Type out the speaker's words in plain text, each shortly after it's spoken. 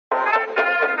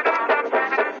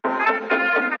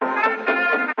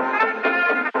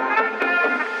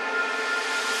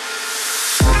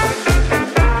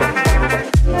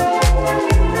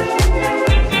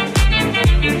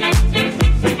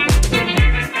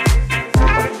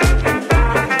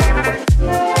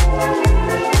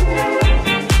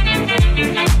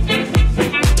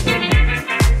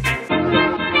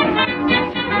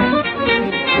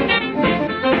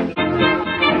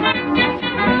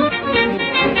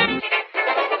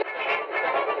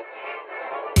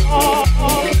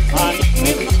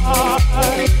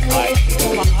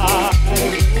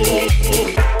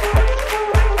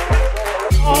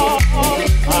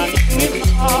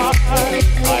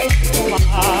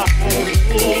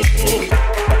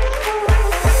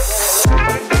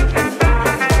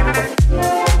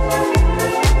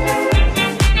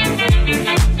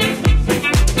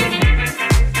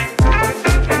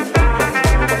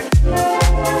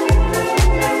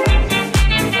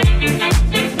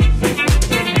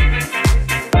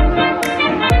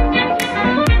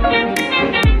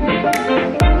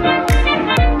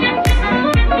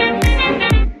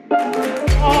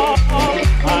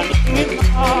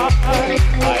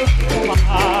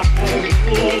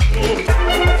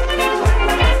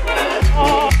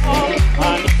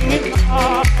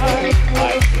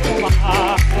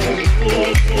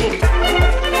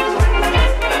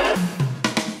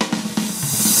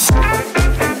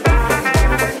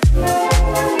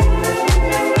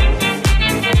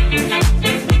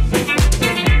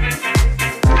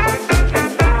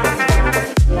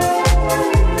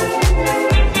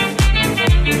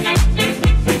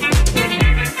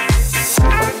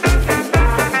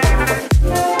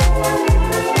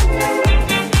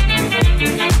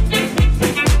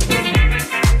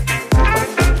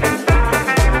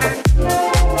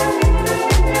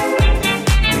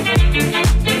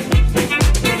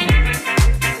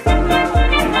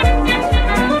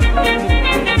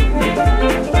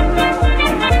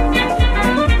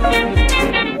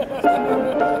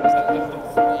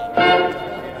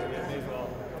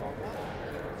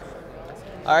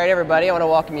everybody, I want to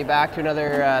welcome you back to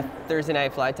another Thursday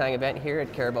night fly tying event here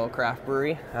at Caribou Craft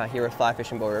Brewery here with Fly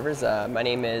Fishing Bow Rivers. My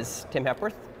name is Tim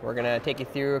Hepworth. We're going to take you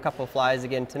through a couple of flies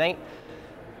again tonight.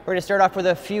 We're going to start off with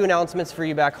a few announcements for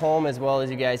you back home as well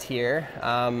as you guys here.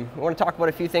 We want to talk about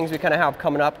a few things we kind of have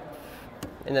coming up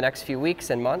in the next few weeks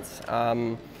and months.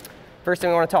 First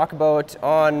thing we want to talk about,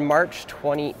 on March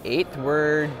 28th,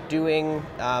 we're doing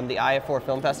the Ep13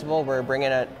 Film Festival. We're bringing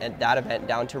that event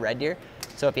down to Red Deer.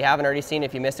 So if you haven't already seen it,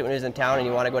 if you missed it when it was in town and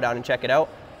you want to go down and check it out,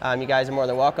 you guys are more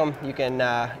than welcome. You can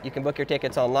book your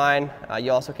tickets online.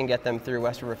 You also can get them through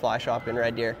West River Fly Shop in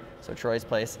Red Deer, so Troy's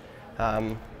place.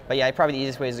 But yeah, probably the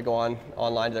easiest way is to go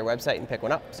online to their website and pick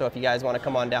one up. So if you guys want to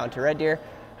come on down to Red Deer,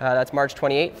 that's March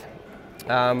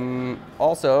 28th.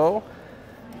 Also,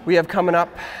 we have coming up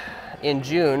in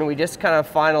June, we just kind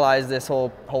of finalized this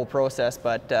whole process,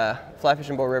 but Fly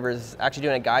Fishing Bow Rivers is actually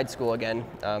doing a guide school again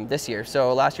this year.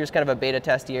 So last year's kind of a beta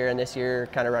test year, and this year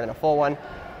kind of running a full one.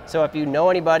 So if you know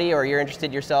anybody or you're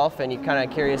interested yourself and you're kind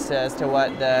of curious as to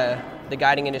what the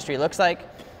guiding industry looks like,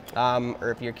 or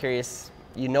if you're curious,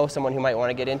 you know someone who might want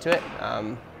to get into it,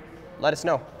 let us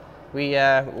know.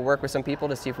 We'll work with some people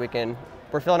to see if we can.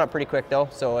 We're filling up pretty quick though,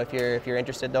 so if you're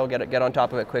interested though, get on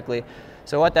top of it quickly.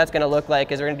 So what that's going to look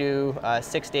like is we're going to do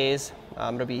 6 days.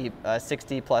 It'll be a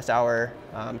 60+ hour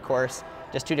course,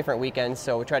 just 2 different weekends.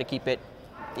 So we'll try to keep it,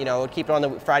 keep it on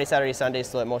the Friday, Saturday, Sunday,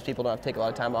 so that most people don't have to take a lot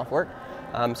of time off work.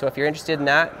 So if you're interested in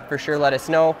that, for sure, let us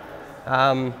know.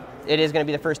 It is going to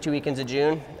be the first 2 weekends of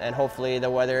June, and hopefully the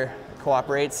weather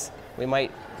cooperates. We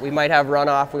might have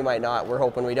runoff, we might not. We're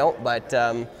hoping we don't, but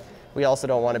we also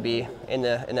don't want to be in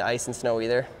the ice and snow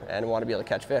either, and want to be able to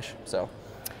catch fish. So.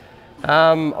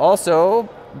 Also,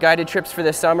 guided trips for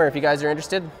this summer, if you guys are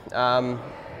interested,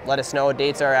 let us know.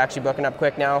 Dates are actually booking up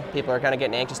quick now. People are kind of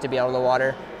getting anxious to be out on the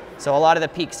water. So a lot of the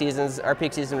peak seasons, our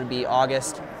peak season would be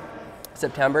August,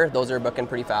 September. Those are booking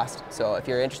pretty fast. So if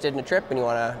you're interested in a trip and you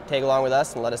want to tag along with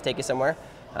us and let us take you somewhere,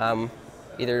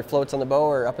 either floats on the bow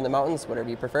or up in the mountains, whatever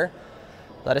you prefer,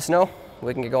 let us know.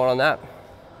 We can get going on that.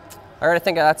 All right, I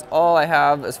think that's all I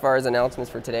have as far as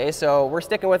announcements for today. So we're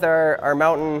sticking with our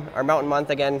mountain month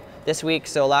again this week.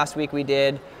 So last week we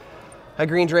did a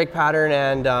green drake pattern,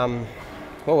 and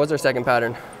what was our second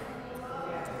pattern?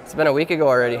 It's been a week ago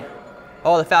already.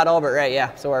 Oh, the Fat Albert, right?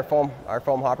 Yeah. So our foam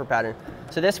hopper pattern.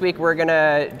 So this week we're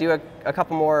gonna do a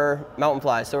couple more mountain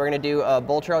flies. So we're gonna do a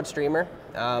bull trout streamer,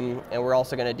 and we're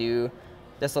also gonna do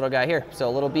this little guy here. So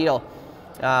a little beetle.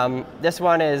 This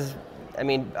one is,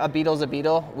 a beetle's a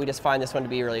beetle. We just find this one to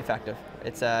be really effective.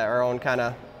 It's our own kind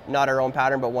of, not our own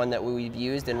pattern, but one that we've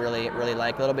used and really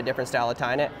like. A little bit different style of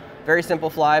tying it. Very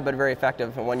simple fly, but very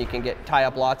effective, and one you can tie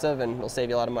up lots of, and it'll save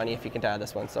you a lot of money if you can tie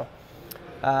this one. So,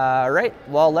 right,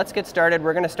 well, let's get started.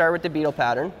 We're gonna start with the beetle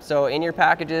pattern. So in your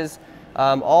packages,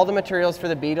 all the materials for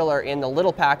the beetle are in the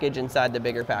little package inside the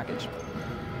bigger package,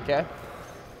 okay?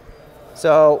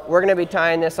 So we're gonna be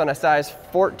tying this on a size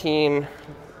 14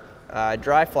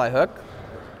 dry fly hook.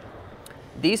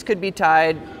 These could be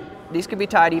tied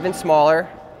even smaller,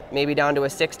 maybe down to a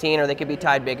 16, or they could be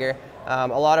tied bigger. A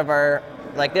lot of our,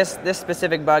 like this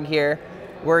specific bug here,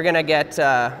 we're gonna get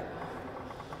a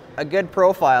good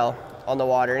profile on the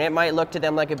water, and it might look to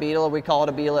them like a beetle. We call it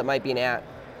a beetle, it might be an ant.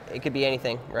 It could be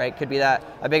anything, right? Could be that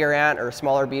a bigger ant or a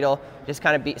smaller beetle. Just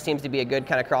kind of seems to be a good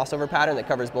kind of crossover pattern that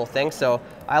covers both things. So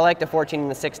I like the 14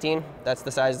 and the 16. That's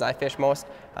the sizes I fish most.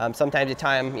 Sometimes you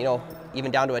tie them,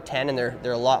 even down to a 10, and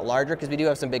they're a lot larger because we do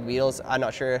have some big beetles. I'm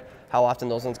not sure how often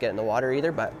those ones get in the water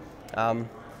either, but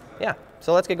yeah.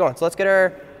 So let's get going. So let's get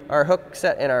our hook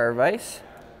set in our vise.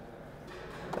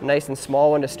 A nice and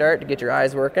small one to start to get your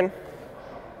eyes working.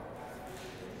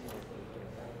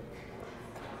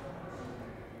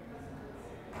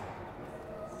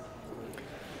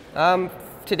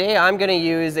 Today I'm going to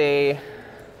use a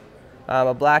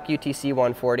black UTC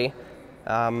 140.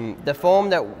 The foam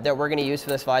that we're going to use for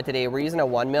this fly today, we're using a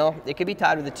 1 mil. It could be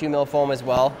tied with a 2 mil foam as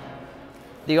well.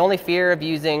 The only fear of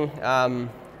using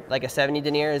like a 70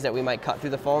 denier is that we might cut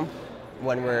through the foam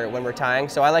when we're tying.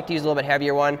 So I like to use a little bit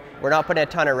heavier one. We're not putting a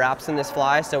ton of wraps in this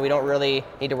fly, so we don't really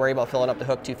need to worry about filling up the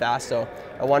hook too fast. So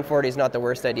a 140 is not the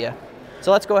worst idea.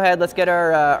 So let's go ahead, let's get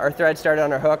our thread started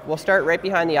on our hook. We'll start right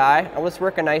behind the eye, and let's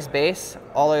work a nice base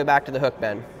all the way back to the hook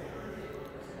bend.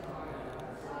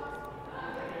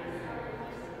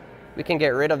 We can get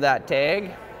rid of that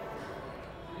tag.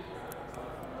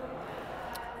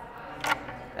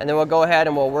 And then we'll go ahead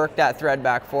and we'll work that thread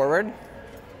back forward.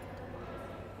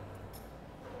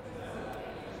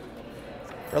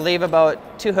 We'll leave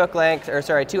about 2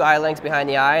 eye lengths behind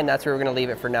the eye, and that's where we're gonna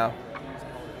leave it for now.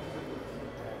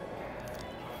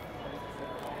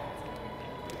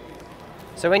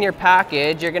 So in your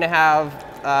package, you're gonna have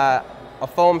a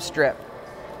foam strip,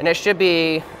 and it should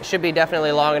be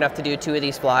definitely long enough to do 2 of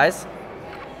these flies.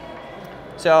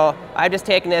 So I've just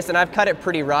taken this and I've cut it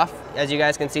pretty rough. As you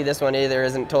guys can see, this one either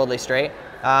isn't totally straight.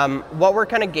 What we're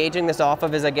kind of gauging this off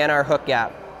of is, again, our hook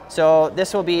gap. So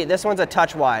this one's a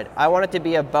touch wide. I want it to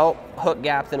be about hook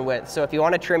gap in width. So if you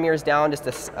want to trim yours down just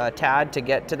a tad to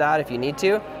get to that if you need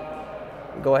to,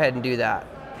 go ahead and do that.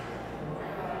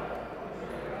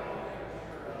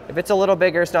 If it's a little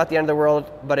bigger, it's not the end of the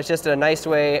world, but it's just a nice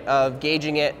way of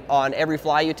gauging it on every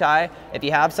fly you tie. If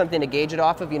you have something to gauge it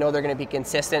off of, you know they're going to be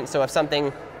consistent. So if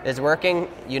something is working,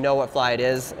 you know what fly it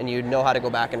is, and you know how to go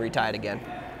back and retie it again.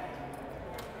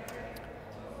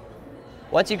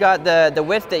 Once you got the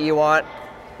width that you want,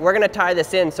 we're going to tie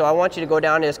this in. So I want you to go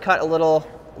down and just cut a little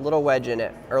wedge in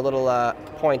it, or a little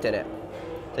point in it.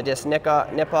 So just nip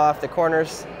off the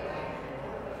corners,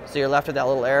 so you're left with that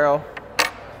little arrow.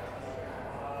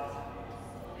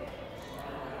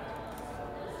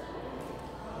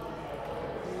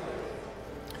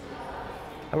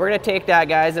 And we're gonna take that,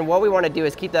 guys, and what we wanna do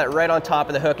is keep that right on top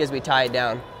of the hook as we tie it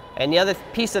down. And the other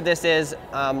piece of this is,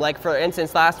 like for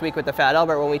instance, last week with the Fat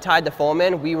Albert, when we tied the foam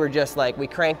in, we were just like, we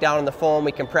cranked down on the foam,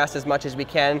 we compressed as much as we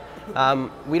can.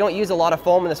 We don't use a lot of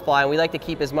foam in this fly, and we like to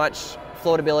keep as much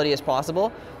floatability as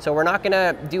possible. So we're not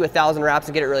gonna do 1,000 wraps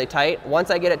and get it really tight. Once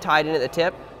I get it tied in at the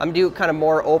tip, I'm gonna do kind of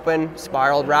more open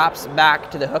spiraled wraps back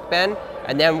to the hook bend.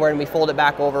 And then when we fold it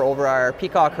back over our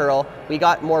peacock curl, we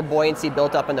got more buoyancy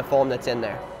built up in the foam that's in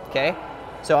there, okay?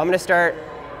 So I'm gonna start,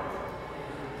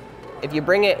 if you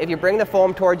bring the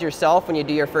foam towards yourself when you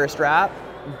do your first wrap,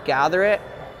 gather it.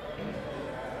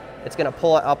 It's gonna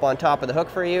pull it up on top of the hook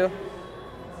for you.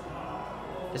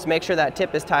 Just make sure that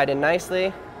tip is tied in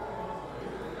nicely.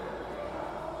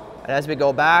 And as we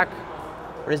go back,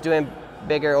 we're just doing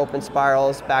bigger open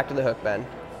spirals back to the hook bend.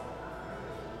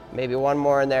 Maybe one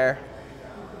more in there.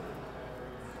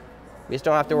 We just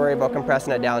don't have to worry about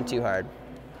compressing it down too hard.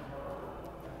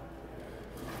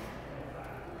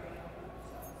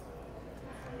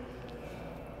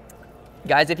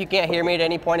 Guys, if you can't hear me at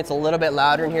any point, it's a little bit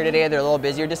louder in here today. They're a little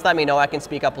busier. Just let me know. I can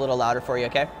speak up a little louder for you,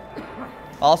 okay?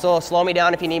 Also, slow me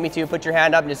down if you need me to. Put your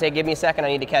hand up and just say, give me a second, I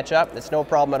need to catch up. It's no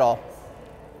problem at all.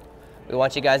 We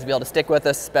want you guys to be able to stick with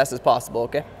us as best as possible,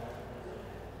 okay?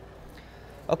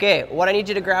 Okay, what I need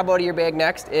you to grab out of your bag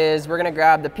next is we're gonna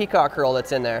grab the peacock curl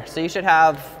that's in there. So you should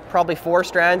have probably 4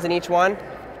 strands in each one.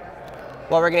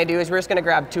 What we're gonna do is we're just gonna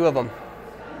grab 2 of them.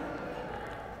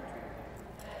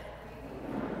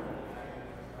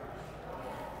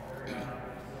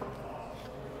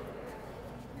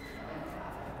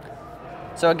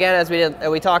 So again, as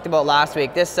we talked about last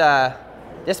week, this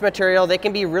material, they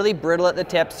can be really brittle at the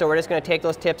tips, so we're just gonna take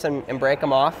those tips and break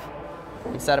them off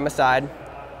and set them aside.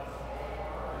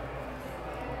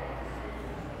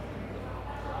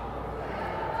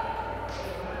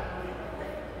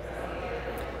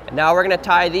 And now we're gonna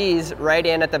tie these right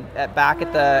in at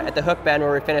the hook bend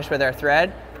where we finish with our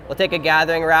thread. We'll take a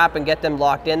gathering wrap and get them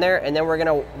locked in there, and then we're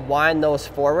gonna wind those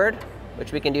forward,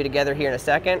 which we can do together here in a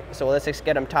second. So let's just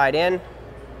get them tied in.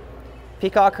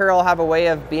 Peacock curl have a way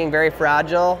of being very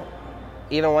fragile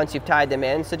even once you've tied them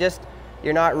in. So just,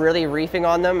 you're not really reefing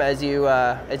on them as you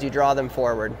draw them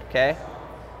forward, okay?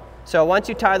 So once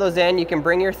you tie those in, you can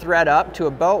bring your thread up to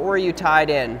about where you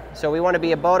tied in. So we want to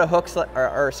be about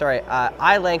a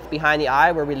eye length behind the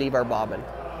eye where we leave our bobbin.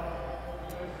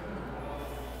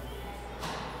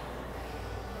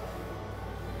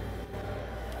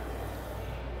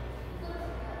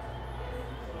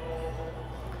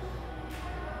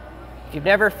 If you've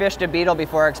never fished a beetle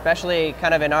before, especially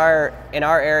kind of in our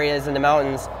areas in the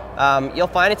mountains, you'll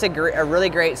find it's a really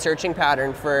great searching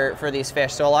pattern for these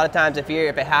fish. So a lot of times if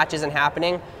a hatch isn't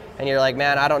happening and you're like,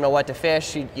 man, I don't know what to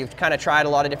fish, you've kind of tried a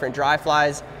lot of different dry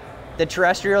flies, the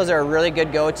terrestrials are a really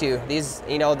good go-to. These,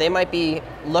 they might be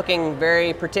looking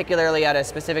very particularly at a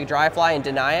specific dry fly and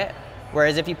deny it,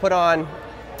 whereas if you put on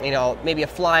maybe a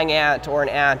flying ant or an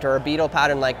ant or a beetle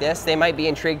pattern like this, they might be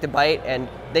intrigued to bite, and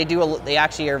they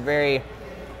actually are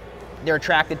they're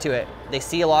attracted to it. They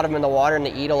see a lot of them in the water and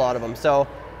they eat a lot of them. So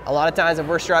a lot of times if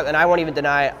we're struggling, and I won't even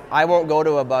deny, I won't go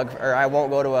to a bug, or I won't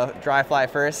go to a dry fly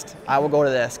first. I will go to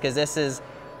this, because this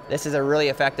is a really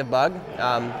effective bug.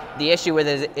 The issue with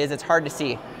it is it's hard to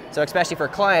see. So especially for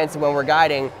clients, when we're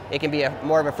guiding, it can be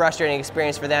more of a frustrating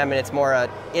experience for them, and it's more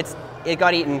it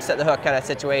got eaten, set the hook kind of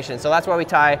situation. So that's why we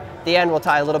tie, at the end we'll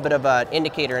tie a little bit of an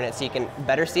indicator in it so you can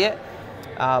better see it.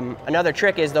 Another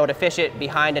trick is though to fish it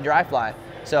behind a dry fly.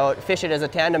 So fish it as a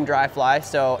tandem dry fly.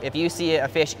 So if you see a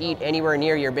fish eat anywhere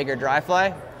near your bigger dry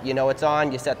fly, you know it's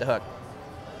on, you set the hook.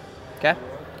 Okay?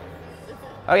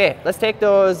 Okay, let's take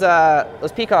those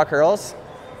peacock curls,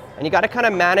 and you got to kind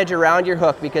of manage around your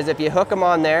hook, because if you hook them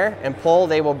on there and pull,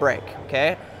 they will break,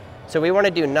 okay? So we want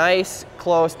to do nice,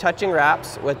 close, touching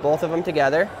wraps with both of them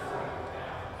together.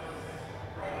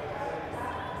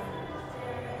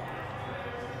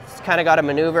 Just kind of got to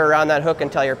maneuver around that hook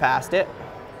until you're past it.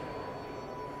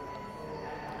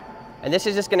 And this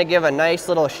is just going to give a nice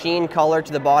little sheen color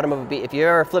to the bottom of a beetle. If you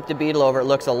ever flipped a beetle over, it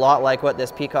looks a lot like what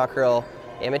this peacock curl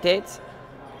imitates.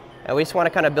 And we just want to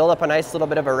kind of build up a nice little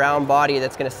bit of a round body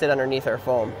that's going to sit underneath our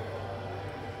foam.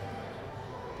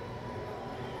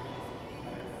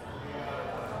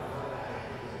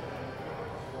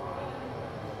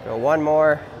 Go one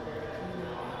more.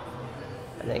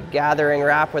 And then gathering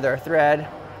wrap with our thread.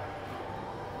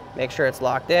 Make sure it's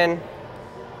locked in.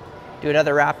 Do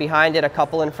another wrap behind it, a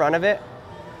couple in front of it,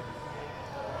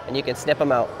 and you can snip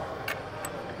them out.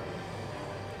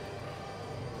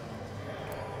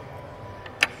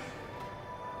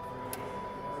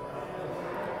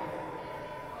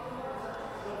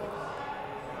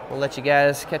 We'll let you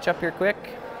guys catch up here quick.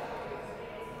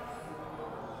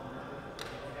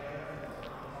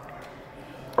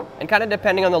 And kind of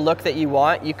depending on the look that you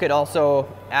want, you could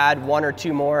also add 1 or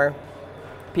 2 more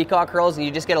peacock curls, and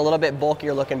you just get a little bit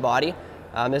bulkier looking body.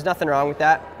 There's nothing wrong with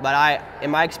that, but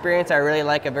in my experience, I really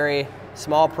like a very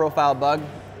small profile bug,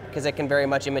 because it can very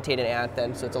much imitate an ant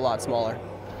then, so it's a lot smaller.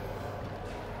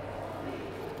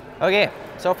 Okay,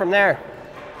 so from there,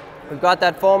 we've got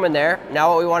that foam in there. Now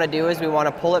what we want to do is we want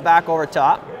to pull it back over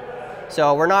top.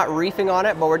 So we're not reefing on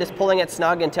it, but we're just pulling it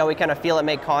snug until we kind of feel it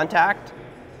make contact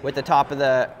with the top of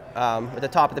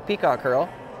the peacock curl.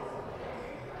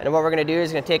 And what we're going to do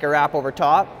is going to take a wrap over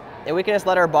top, and we can just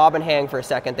let our bobbin hang for a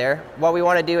second there. What we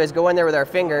want to do is go in there with our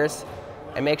fingers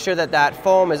and make sure that that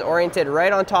foam is oriented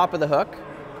right on top of the hook,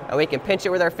 and we can pinch it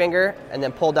with our finger and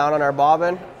then pull down on our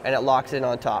bobbin, and it locks in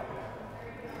on top.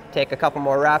 Take a couple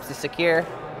more wraps to secure.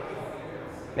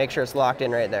 Make sure it's locked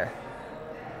in right there.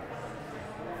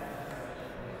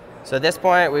 So at this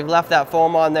point, we've left that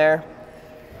foam on there.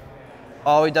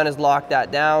 All we've done is lock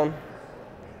that down.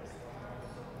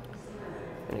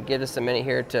 And it gives us a minute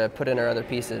here to put in our other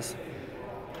pieces.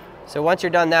 So once you're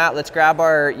done that, let's grab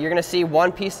you're gonna see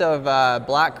one piece of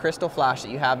black crystal flash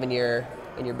that you have in your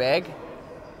bag.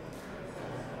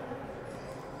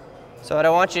 So what I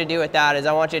want you to do with that is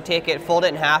I want you to take it, fold it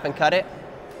in half and cut it,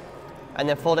 and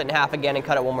then fold it in half again and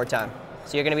cut it one more time.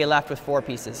 So you're gonna be left with 4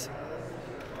 pieces.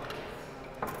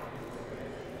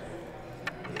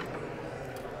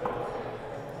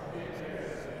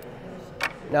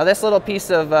 Now this little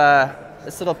piece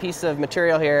of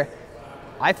material here,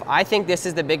 I think this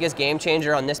is the biggest game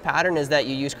changer on this pattern, is that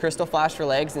you use crystal flash for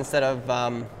legs instead of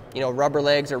rubber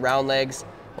legs or round legs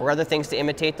or other things to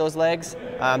imitate those legs.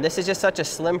 This is just such a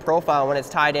slim profile. When it's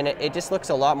tied in, it just looks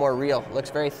a lot more real. It looks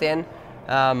very thin.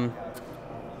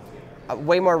 A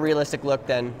way more realistic look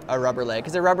than a rubber leg,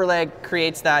 because a rubber leg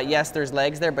creates that, yes, there's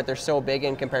legs there, but they're so big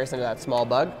in comparison to that small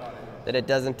bug that it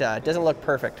doesn't look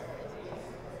perfect.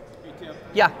 Hey Tim.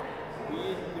 Yeah. There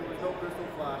was no crystal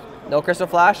flash. No crystal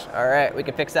flash? All right, we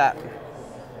can fix that.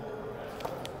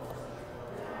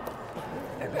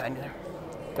 They're behind you there.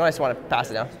 No, I just want to pass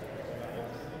it down.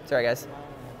 Sorry, guys.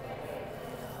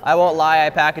 I won't lie, I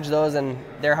packaged those and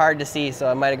they're hard to see, so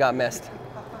I might have got missed.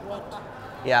 What?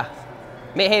 Yeah.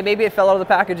 Hey, maybe it fell out of the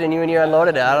package and you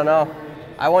unloaded it. I don't know.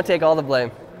 I won't take all the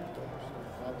blame.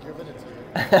 I'll give it to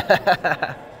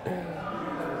you.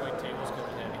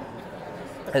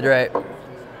 That's right.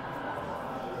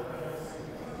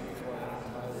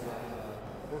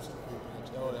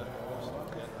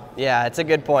 Yeah, it's a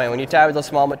good point. When you tie with those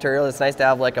small materials, it's nice to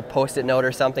have like a Post-it note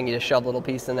or something. You just shove a little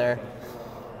piece in there.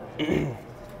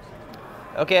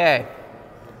 Okay.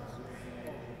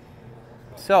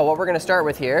 So what we're going to start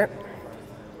with here,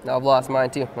 now I've lost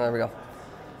mine too. There we go.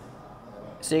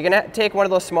 So you're going to take one of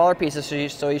those smaller pieces,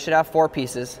 so you should have 4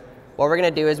 pieces. What we're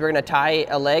going to do is we're going to tie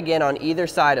a leg in on either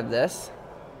side of this.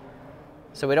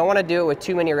 So we don't want to do it with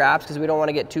too many wraps because we don't want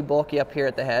to get too bulky up here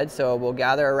at the head. So we'll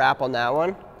gather a wrap on that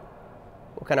one.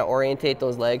 We'll kind of orientate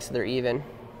those legs so they're even.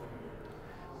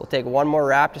 We'll take one more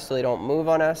wrap just so they don't move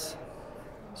on us.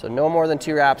 So no more than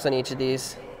 2 wraps on each of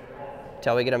these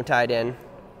until we get them tied in.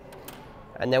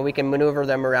 And then we can maneuver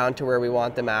them around to where we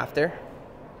want them after.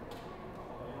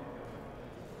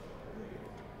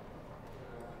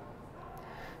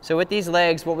 So with these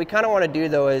legs, what we kind of want to do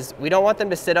though is we don't want them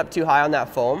to sit up too high on that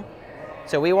foam.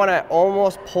 So we want to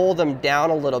almost pull them down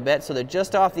a little bit so they're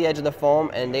just off the edge of the foam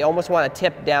and they almost want to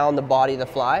tip down the body of the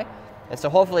fly. And so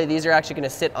hopefully these are actually going to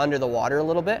sit under the water a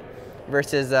little bit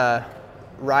versus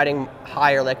riding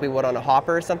higher like we would on a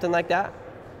hopper or something like that.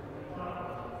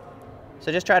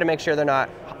 So just try to make sure they're not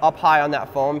up high on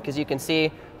that foam, because you can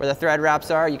see where the thread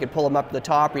wraps are. You could pull them up to the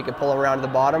top, or you could pull them around to the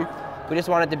bottom. We just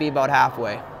want it to be about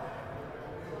halfway.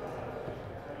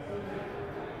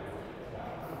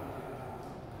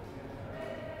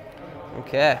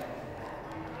 Okay.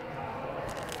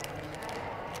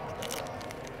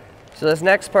 So this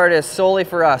next part is solely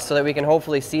for us so that we can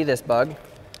hopefully see this bug.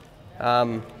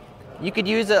 You could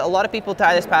use a lot of people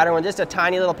tie this pattern with just a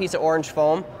tiny little piece of orange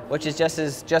foam, which is just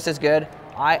as good.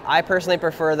 I personally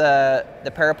prefer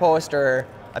the parapost or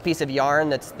a piece of yarn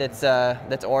that's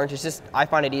orange. It's just, I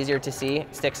find it easier to see.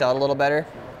 It sticks out a little better.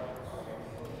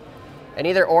 And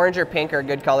either orange or pink are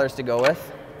good colors to go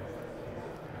with.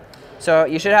 So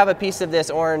you should have a piece of this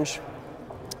orange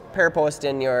parapost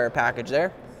in your package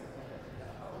there.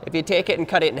 If you take it and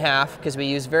cut it in half, because we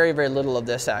use very, very little of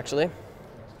this actually,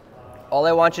 all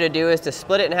I want you to do is to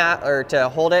split it in half, or to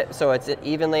hold it so it's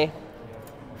evenly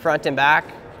front and back.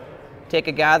 Take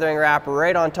a gathering wrap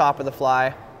right on top of the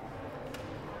fly.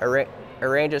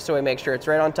 Arrange it so we make sure it's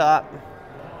right on top.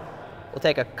 We'll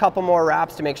take a couple more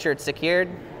wraps to make sure it's secured.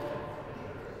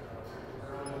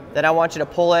 Then I want you to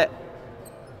pull it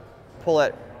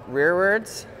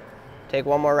rearwards. Take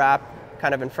one more wrap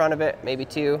kind of in front of it, maybe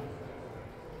two.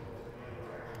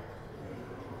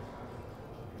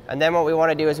 And then what we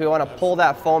want to do is we want to pull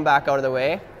that foam back out of the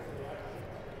way.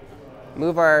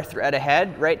 Move our thread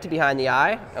ahead right to behind the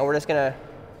eye, and we're just going to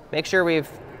make sure we've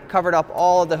covered up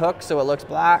all of the hooks so it looks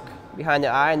black behind the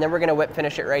eye, and then we're going to whip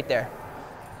finish it right there.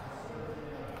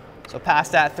 So pass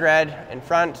that thread in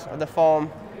front of the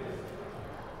foam.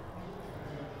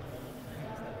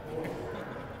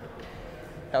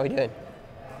 How are we doing?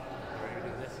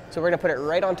 So we're going to put it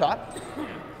right on top.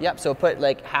 Yep, so put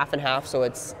like half and half so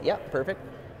it's, yep, perfect.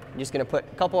 You're just going to put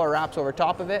a couple of wraps over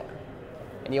top of it,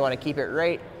 and you want to keep it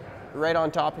right on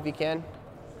top if you can,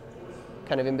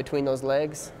 kind of in between those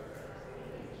legs.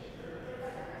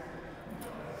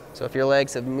 So if your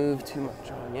legs have moved too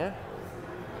much on you.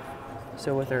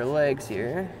 So with our legs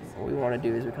here, what we want to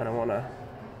do is we kind of want to...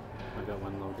 I got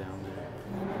one low down there.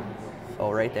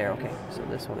 Oh, right there, okay. So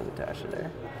this one is attached to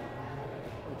there.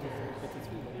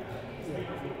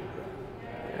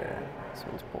 There, this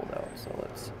one's pulled out, so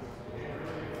let's...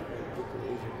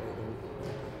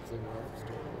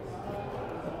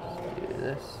 do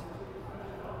this.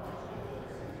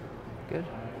 Good.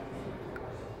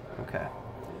 Okay.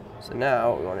 So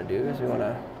now what we want to do is we want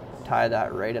to tie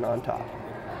that right in on top.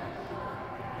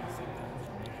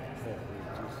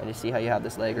 And you see how you have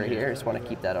this leg right here? Just want to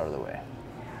keep that out of the way.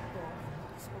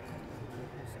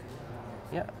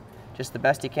 Yeah, just the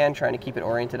best you can, trying to keep it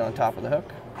oriented on top of the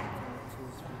hook.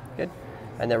 Good.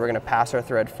 And then we're going to pass our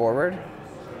thread forward.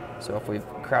 So if we've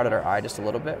crowded our eye just a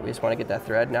little bit, we just want to get that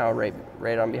thread now right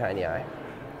on behind the eye.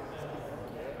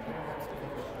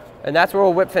 And that's where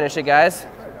we'll whip finish it, guys.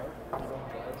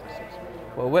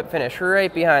 We'll whip finish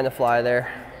right behind the fly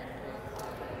there.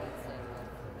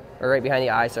 Or right behind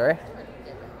the eye, sorry.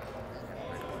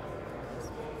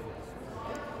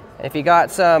 And if you got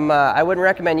some, I wouldn't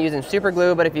recommend using super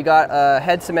glue, but if you got a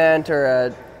head cement or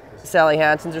a Sally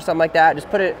Hansen's or something like that, just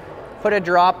put a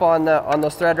drop on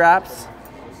those thread wraps.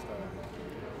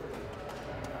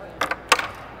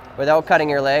 Without cutting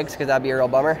your legs, because that'd be a real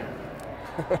bummer.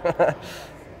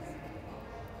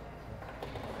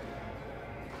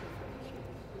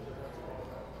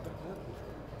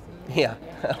 Yeah,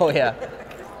 oh yeah.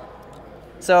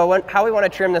 So how we want to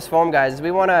trim this foam, guys, is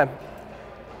we want to,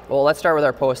 well, let's start with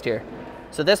our post here.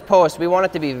 So this post, we want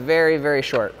it to be very, very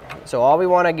short. So all we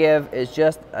want to give is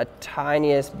just a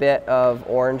tiniest bit of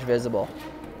orange visible,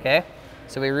 okay?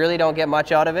 So we really don't get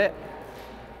much out of it,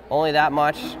 only that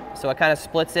much. So it kind of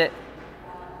splits it.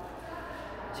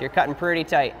 So you're cutting pretty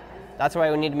tight. That's why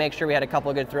we need to make sure we had a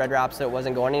couple of good thread wraps so it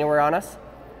wasn't going anywhere on us.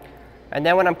 And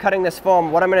then when I'm cutting this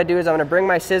foam, what I'm going to do is I'm going to bring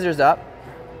my scissors up,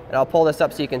 and I'll pull this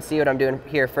up so you can see what I'm doing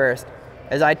here first.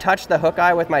 As I touch the hook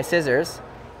eye with my scissors,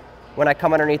 when I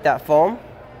come underneath that foam,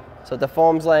 so the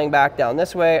foam's laying back down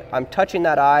this way, I'm touching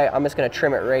that eye, I'm just going to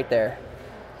trim it right there.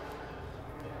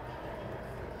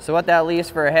 So what that leaves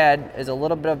for a head is a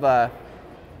little bit of a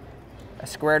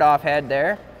squared off head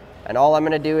there, and all I'm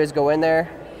going to do is go in there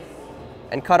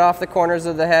and cut off the corners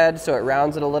of the head so it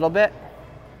rounds it a little bit.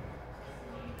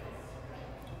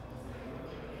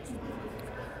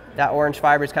 That orange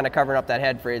fiber is kind of covering up that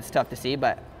head for you. It's tough to see,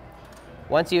 but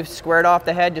once you've squared off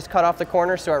the head, just cut off the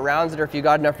corners so it rounds it, or if you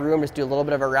got enough room, just do a little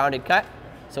bit of a rounded cut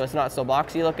so it's not so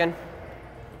boxy looking.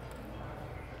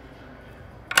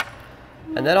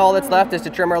 And then all that's left is to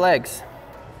trim our legs.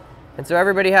 And so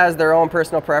everybody has their own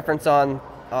personal preference on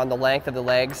the length of the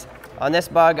legs. On this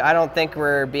bug, I don't think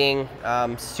we're being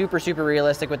super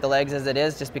realistic with the legs as it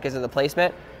is, just because of the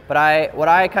placement. But what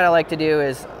I kind of like to do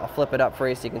is, I'll flip it up for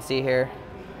you so you can see here.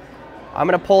 I'm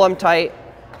gonna pull them tight,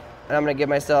 and I'm gonna give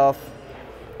myself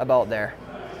about there.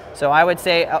 So I would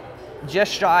say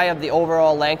just shy of the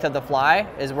overall length of the fly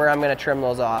is where I'm gonna trim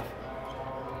those off.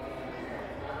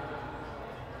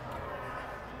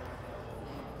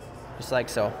 Just like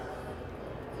so.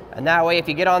 And that way, if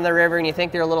you get on the river and you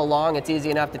think they're a little long, it's easy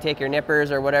enough to take your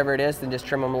nippers or whatever it is and just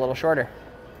trim them a little shorter.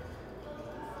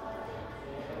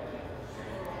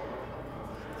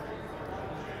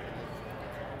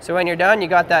 So when you're done, you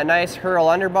got that nice hurl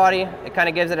underbody. It kind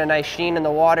of gives it a nice sheen in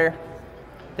the water.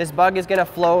 This bug is gonna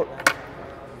float.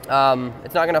 It's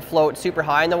not gonna float super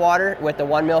high in the water with the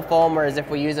 1 mil foam, whereas if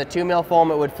we use a 2 mil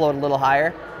foam, it would float a little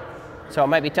higher. So it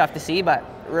might be tough to see, but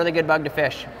really good bug to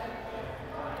fish.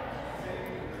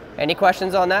 Any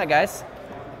questions on that, guys?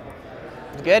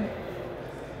 It's good?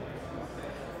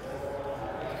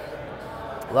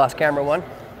 Lost camera 1.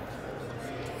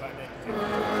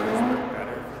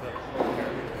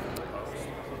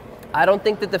 I don't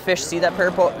think that the fish see that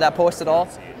post at all.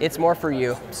 It's more for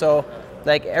you. So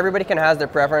like everybody can has their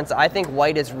preference. I think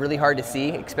white is really hard to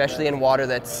see, especially in water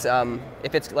that's,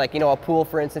 if it's like, you know, a pool,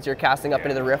 for instance, you're casting up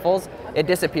into the riffles, it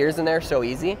disappears in there so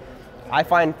easy. I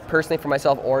find personally for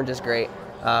myself, orange is great.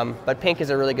 But pink is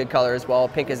a really good color as well.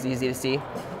 Pink is easy to see.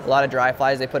 A lot of dry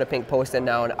flies, they put a pink post in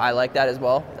now, and I like that as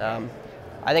well.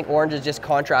 I think orange is just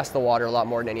contrasts the water a lot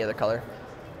more than any other color.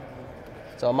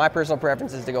 So my personal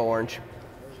preference is to go orange.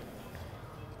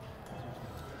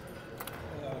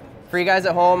 For you guys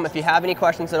at home, if you have any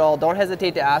questions at all, don't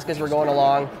hesitate to ask as we're going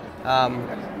along.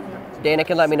 Dana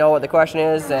can let me know what the question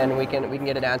is, and we can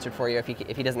get it answered for you if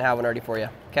he doesn't have one already for you.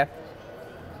 Okay?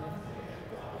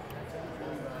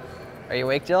 Are you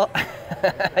awake, Jill?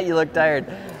 You look tired.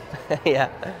 Yeah.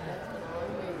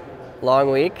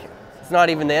 Long week. It's not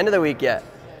even the end of the week yet.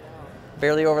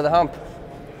 Barely over the hump.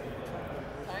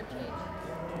 Time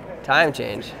change. Time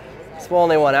change. It's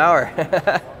only 1 hour.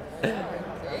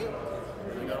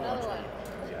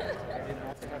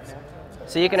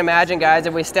 So you can imagine, guys,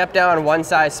 if we step down one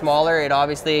size smaller, it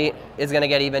obviously is going to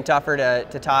get even tougher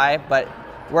to tie. But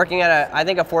working at I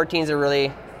think a 14 is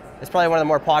it's probably one of the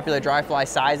more popular dry fly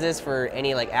sizes for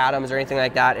any like Adams or anything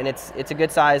like that, and it's a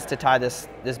good size to tie this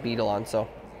beetle on. So,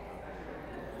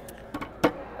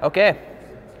 okay,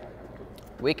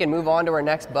 we can move on to our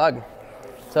next bug.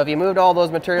 So if you moved all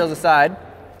those materials aside,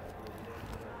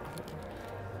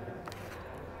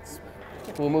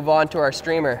 we'll move on to our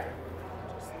streamer.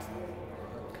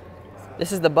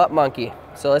 This is the butt monkey.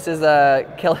 So this is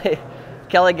Kelly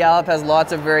Galloup has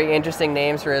lots of very interesting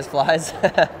names for his flies.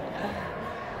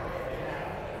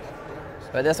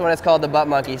 But this one is called the butt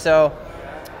monkey. So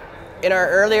in our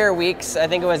earlier weeks, I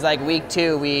think it was like week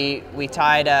 2, we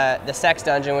tied the sex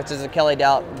dungeon, which is a Kelly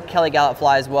Galloup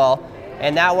fly as well.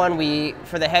 And that one,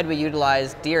 for the head, we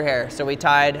utilized deer hair. So we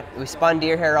spun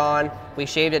deer hair on, we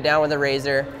shaved it down with a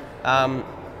razor.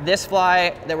 This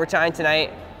fly that we're tying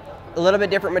tonight, a little bit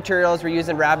different materials. We're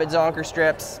using rabbit zonker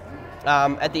strips.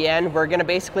 At the end, we're gonna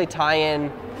basically tie in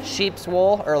sheep's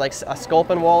wool, or like a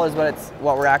sculpin wool is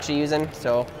what we're actually using.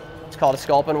 So it's called a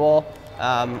sculpin wool.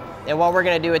 And what we're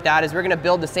gonna do with that is we're gonna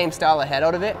build the same style of head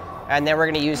out of it, and then we're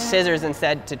gonna use scissors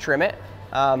instead to trim it.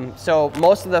 So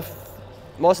most of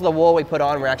the wool we put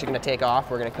on, we're actually gonna take off.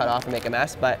 We're gonna cut off and make a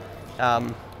mess, but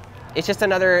it's just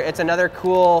another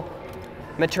cool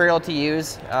material to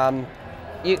use.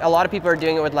 A lot of people are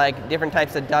doing it with like different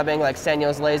types of dubbing, like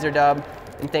Senyo's laser dub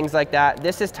and things like that.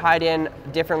 This is tied in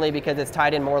differently because it's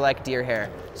tied in more like deer hair.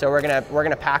 So we're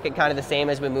gonna pack it kind of the same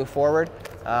as we move forward.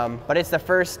 But it's the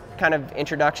first kind of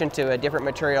introduction to a different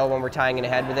material when we're tying in a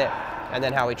head with it, and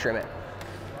then how we trim it.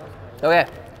 Okay,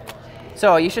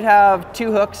 so you should have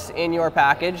 2 hooks in your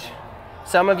package.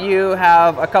 Some of you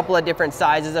have a couple of different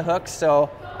sizes of hooks, so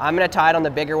I'm gonna tie it on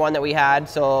the bigger one that we had.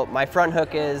 So my front hook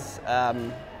is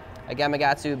a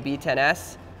Gamakatsu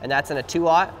B10S, and that's in a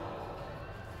 2/0.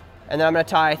 And then I'm gonna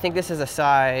tie, I think this is a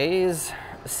size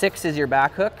 6 is your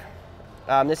back hook.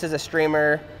 This is a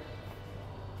streamer,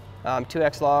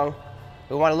 2X long.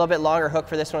 We want a little bit longer hook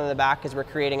for this one in the back because we're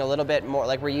creating a little bit more,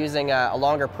 like we're using a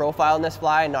longer profile in this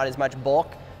fly and not as much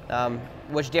bulk,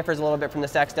 which differs a little bit from the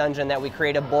sex dungeon that we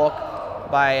create a bulk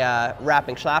by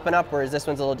wrapping schlappen up, whereas this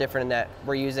one's a little different in that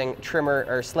we're using trimmer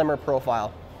or slimmer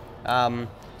profile.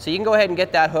 So you can go ahead and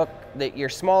get that hook, your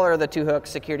smaller of the 2 hooks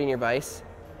secured in your vise.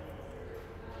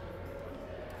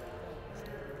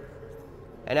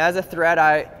 And as a thread,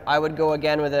 I would go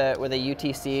again with a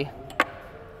UTC,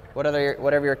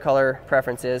 whatever your color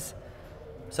preference is.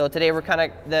 So today we're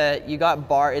kind of, you got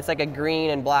it's like a green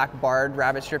and black barred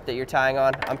rabbit strip that you're tying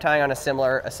on. I'm tying on a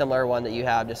similar one that you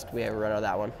have, just we have run out of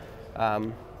that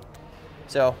one.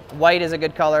 So white is a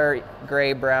good color,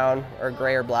 gray, brown, or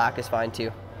gray or black is fine too.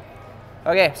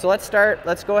 Okay, so let's start.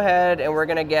 Let's go ahead and we're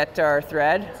gonna get our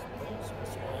thread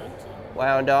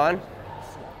wound on.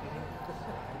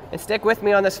 And stick with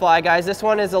me on this fly, guys. This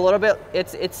one is a little bit,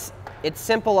 it's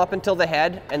simple up until the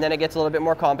head, and then it gets a little bit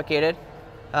more complicated.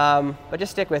 But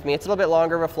just stick with me. It's a little bit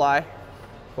longer of a fly.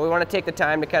 But we want to take the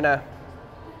time to kind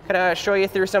of show you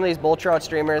through some of these bull trout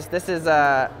streamers. This is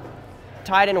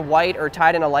tied in white or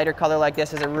tied in a lighter color like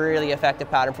this is a really effective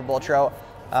pattern for bull trout.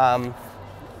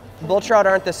 Bull trout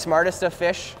aren't the smartest of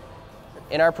fish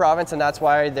in our province, and that's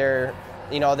why they're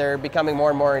becoming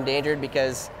more and more endangered,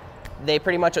 because they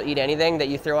pretty much will eat anything that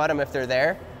you throw at them if they're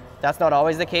there. That's not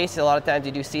always the case. A lot of times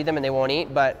you do see them and they won't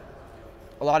eat, but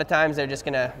a lot of times they're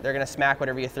gonna smack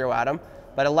whatever you throw at them.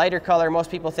 But a lighter color,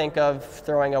 most people think of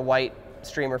throwing a white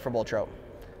streamer for bull trout.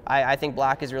 I think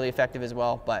black is really effective as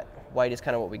well, but white is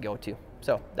kind of what we go to.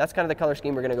 So that's kind of the color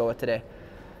scheme we're gonna go with today.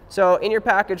 So in your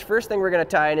package, first thing we're gonna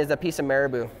tie in is a piece of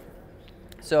marabou.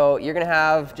 So you're gonna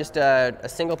have just a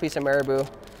single piece of marabou.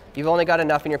 You've only got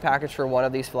enough in your package for one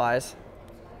of these flies.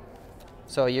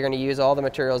 So you're gonna use all the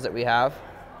materials that we have.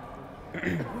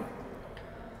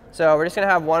 So we're just gonna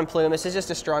have one plume. This is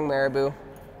just a strung marabou.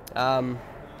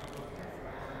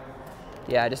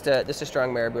 Yeah, just a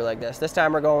strung marabou like this. This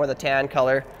time we're going with a tan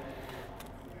color.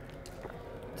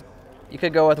 You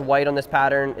could go with white on this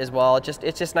pattern as well.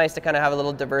 It's just nice to kind of have a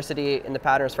little diversity in the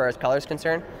pattern as far as color is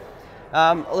concerned.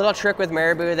 A little trick with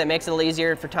marabou that makes it a little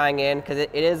easier for tying in, because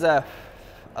it is a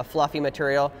fluffy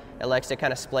material. It likes to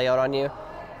kind of splay out on you.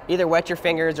 Either wet your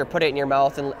fingers or put it in your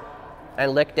mouth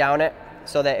and lick down it,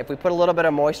 so that if we put a little bit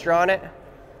of moisture on it,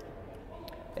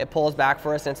 it pulls back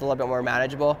for us and it's a little bit more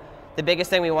manageable. The biggest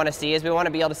thing we want to see is we want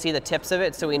to be able to see the tips of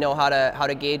it, so we know how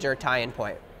to gauge our tie-in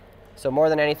point. So more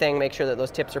than anything, make sure that those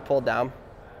tips are pulled down.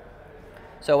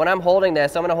 So when I'm holding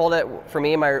this, I'm going to hold it, for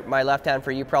me, my left hand,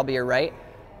 for you probably your right.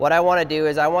 What I want to do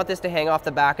is I want this to hang off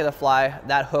the back of the fly,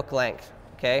 that hook length.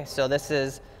 Okay, so this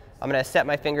is, I'm going to set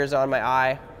my fingers on my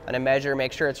eye and I measure,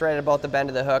 make sure it's right at about the bend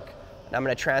of the hook. And I'm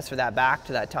going to transfer that back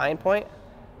to that tying point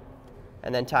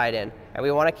and then tie it in. And we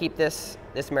want to keep this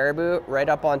marabou right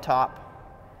up on top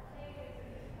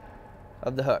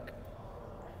of the hook.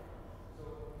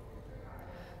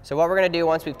 So what we're going to do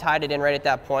once we've tied it in right at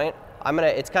that point,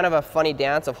 it's kind of a funny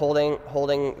dance of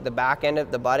holding the back end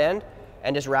of the butt end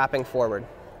and just wrapping forward.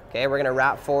 Okay, we're going to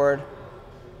wrap forward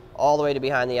all the way to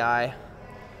behind the eye,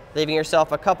 leaving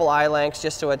yourself a couple eye lengths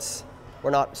just so we're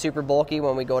not super bulky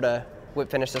when we go to whip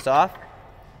finish this off.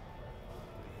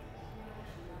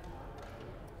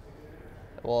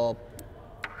 We'll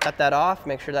cut that off,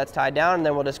 make sure that's tied down, and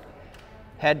then we'll just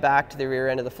head back to the rear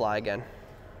end of the fly again.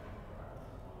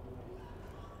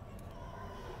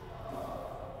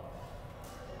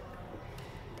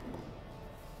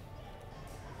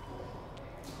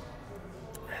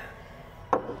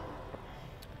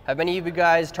 Have any of you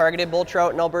guys targeted bull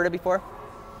trout in Alberta before?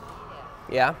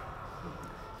 Yeah.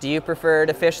 Do you prefer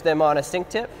to fish them on a sink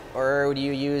tip, or do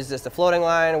you use just a floating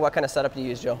line? What kind of setup do you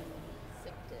use, Joe?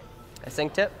 Sink tip. A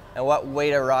sink tip? And what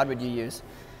weight of rod would you use?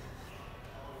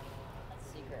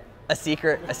 A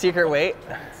secret weight?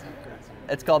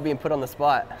 It's called being put on the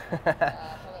spot. Probably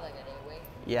like an 8-weight.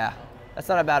 Yeah, that's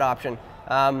not a bad option.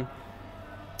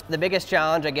 The biggest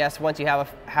challenge, I guess, once you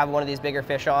have one of these bigger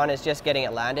fish on, is just getting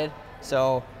it landed.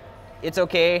 So it's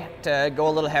okay to go a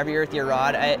little heavier with your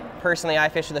rod. Personally, I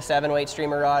fish with a 7-weight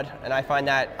streamer rod, and I find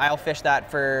that I'll fish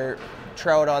that for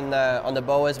trout on the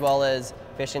bow as well as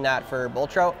fishing that for bull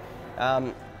trout.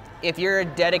 If you're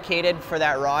dedicated for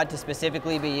that rod to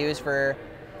specifically be used for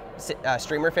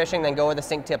streamer fishing, then go with a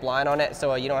sink tip line on it,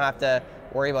 so you don't have to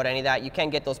worry about any of that. You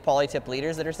can get those poly tip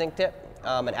leaders that are sink tip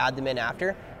and add them in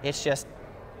after. It's just,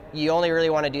 you only really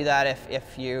want to do that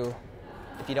if you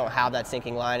don't have that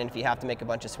sinking line and if you have to make a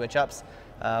bunch of switch ups.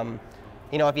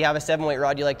 You know, if you have a 7-weight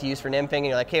rod you like to use for nymphing and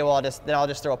you're like, hey, well, I'll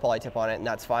just throw a poly tip on it, and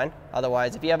that's fine.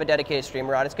 Otherwise, if you have a dedicated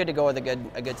streamer rod, it's good to go with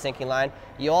a good sinking line.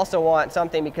 You also want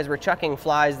something, because we're chucking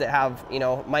flies that have,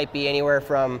 might be anywhere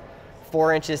from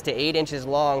 4 inches to 8 inches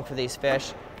long for these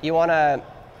fish. You want a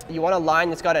line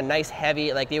that's got a nice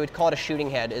heavy, like they would call it a shooting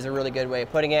head, is a really good way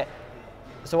of putting it.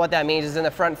 So what that means is in the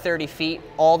front 30 feet,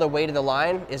 all the weight of the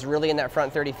line is really in that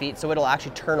front 30 feet, so it'll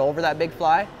actually turn over that big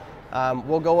fly.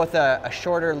 We'll go with a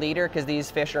shorter leader, because these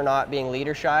fish are not being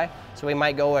leader shy, so we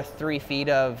might go with 3 feet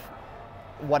of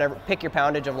whatever, pick your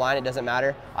poundage of line, it doesn't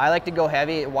matter. I like to go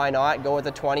heavy, why not? Go with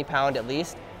a 20-pound at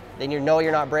least. Then you're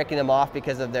not breaking them off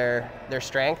because of their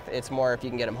strength, it's more if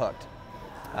you can get them hooked.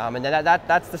 And then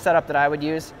that's the setup that I would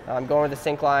use. I'm going with the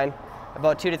sink line,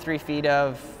 about 2 to 3 feet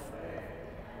of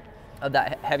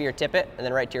that heavier tippet, and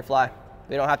then right to your fly.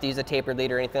 We don't have to use a tapered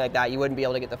lead or anything like that. You wouldn't be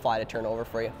able to get the fly to turn over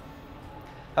for you.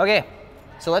 Okay,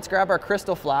 so let's grab our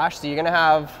crystal flash. So you're gonna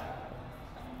have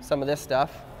some of this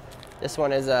stuff. This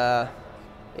one is a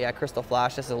crystal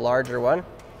flash. This is a larger one.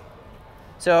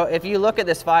 So if you look at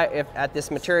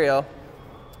this material,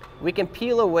 we can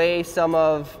peel away some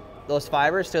of those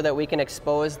fibers so that we can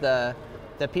expose the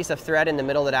piece of thread in the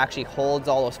middle that actually holds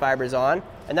all those fibers on.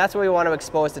 And that's what we want to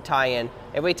expose to tie in.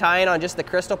 If we tie in on just the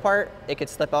crystal part, it could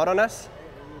slip out on us.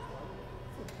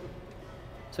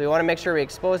 So we want to make sure we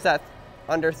expose that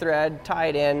under thread, tie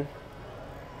it in,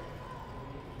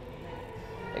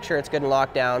 make sure it's good and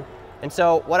locked down. And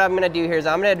so what I'm going to do here is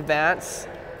I'm going to advance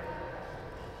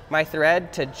my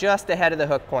thread to just ahead of the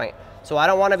hook point. So I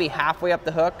don't want to be halfway up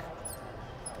the hook,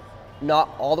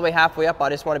 not all the way halfway up. I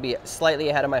just want to be slightly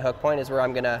ahead of my hook point is where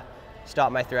I'm going to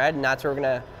stop my thread, and that's where we're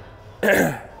going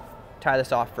to tie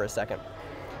this off for a second.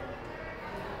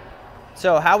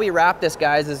 So how we wrap this,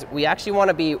 guys, is we actually want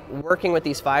to be working with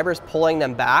these fibers, pulling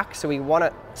them back. So we want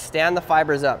to stand the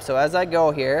fibers up. So as I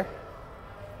go here,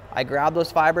 I grab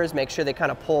those fibers, make sure they kind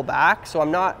of pull back. So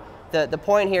I'm not, the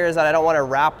point here is that I don't want to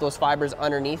wrap those fibers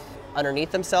underneath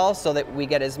themselves so that we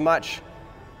get as much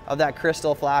of that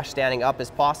crystal flash standing up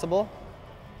as possible.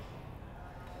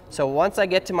 So once I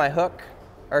get to my hook,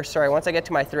 once I get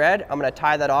to my thread, I'm going to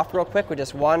tie that off real quick with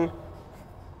just one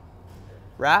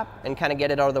wrap and kind of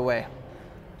get it out of the way.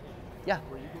 Yeah.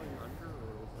 Were you going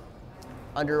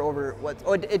Under, over, what?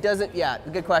 Oh, it doesn't, yeah,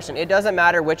 good question. It doesn't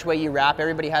matter which way you wrap.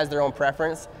 Everybody has their own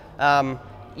preference.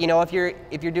 You know, if you're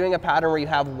doing a pattern where you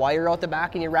have wire out the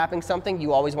back and you're wrapping something,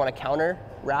 you always want to counter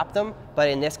wrap them. But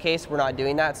in this case, we're not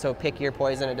doing that. So pick your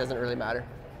poison. It doesn't really matter.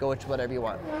 Go with whatever you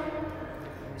want.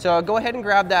 So go ahead and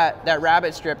grab that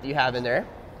rabbit strip that you have in there.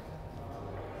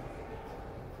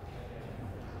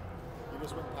 You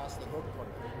just went past the hook point,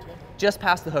 right, Tim? Just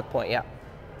past the hook point, yeah.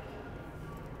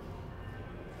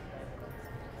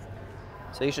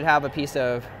 So you should have a piece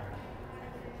of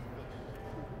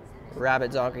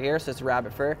rabbit zonker here, so it's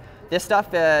rabbit fur. This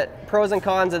stuff, pros and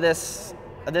cons of this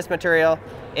material,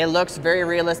 it looks very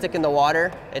realistic in the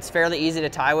water. It's fairly easy to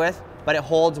tie with, but it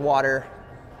holds water.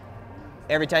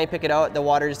 Every time you pick it out, the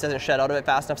water just doesn't shed out of it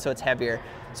fast enough, so it's heavier.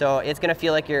 So it's gonna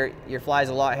feel like your fly is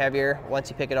a lot heavier once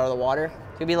you pick it out of the water.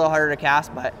 It's gonna be a little harder to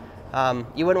cast, but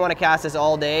you wouldn't want to cast this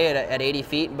all day at 80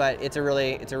 feet, but it's a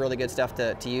really good stuff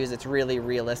to use. It's really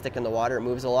realistic in the water. It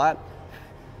moves a lot.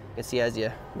 You can see as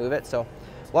you move it. So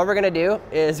what we're gonna do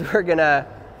is we're gonna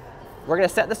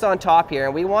set this on top here,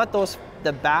 and we want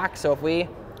the back. So if we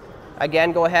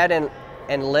again go ahead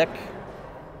and lick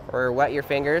or wet your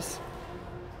fingers.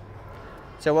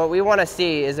 So what we want to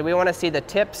see is that we want to see the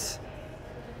tips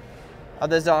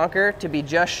of the zonker to be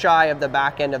just shy of the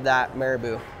back end of that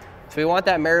marabou. So we want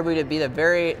that marabou to be the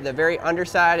very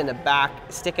underside and the back,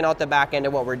 sticking out the back end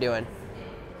of what we're doing.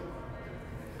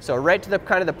 So right to the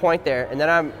kind of the point there, and then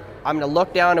I'm gonna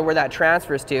look down to where that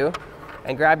transfers to,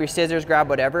 and grab your scissors, grab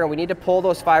whatever, and we need to pull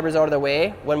those fibers out of the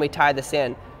way when we tie this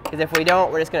in. Because if we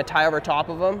don't, we're just gonna tie over top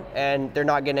of them and they're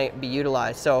not gonna be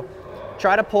utilized. So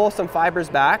try to pull some fibers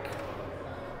back.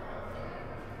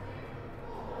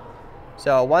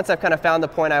 So once I've kind of found the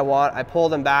point I want, I pull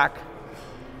them back.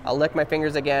 I'll lick my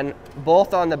fingers again,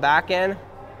 both on the back end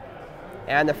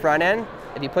and the front end.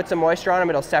 If you put some moisture on them,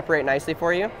 it'll separate nicely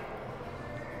for you.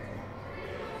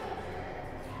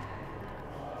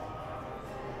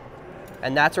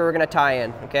 And that's where we're gonna tie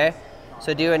in, okay?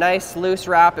 So do a nice loose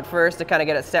wrap at first to kind of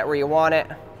get it set where you want it.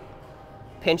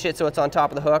 Pinch it so it's on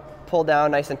top of the hook, pull down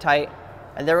nice and tight.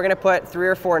 And then we're gonna put 3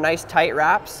 or 4 nice tight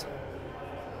wraps.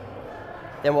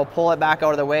 Then we'll pull it back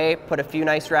out of the way, put a few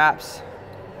nice wraps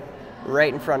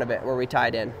right in front of it where we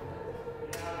tied in.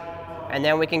 And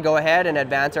then we can go ahead and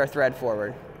advance our thread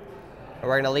forward. And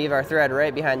we're gonna leave our thread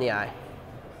right behind the eye.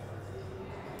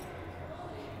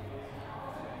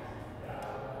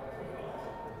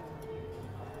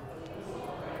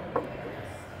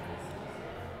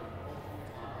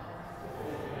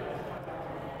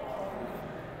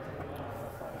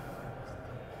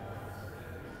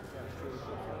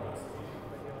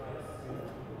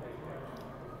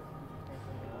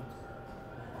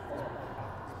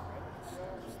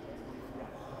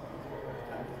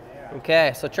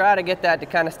 Okay, so try to get that to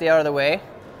kind of stay out of the way.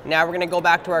 Now we're gonna go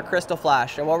back to our crystal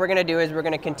flash. And what we're gonna do is we're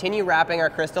gonna continue wrapping our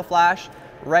crystal flash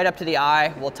right up to the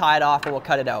eye. We'll tie it off and we'll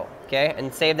cut it out, okay?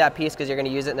 And save that piece because you're gonna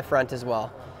use it in the front as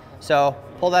well. So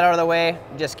pull that out of the way.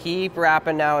 Just keep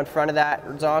wrapping now in front of that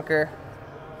zonker.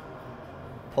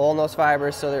 Pulling those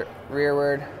fibers so they're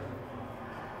rearward.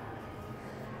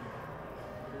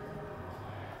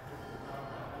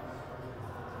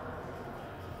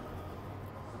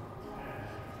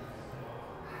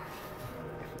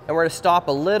 And we're gonna stop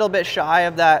a little bit shy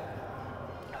of that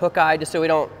hook eye just so we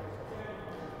don't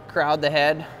crowd the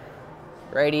head.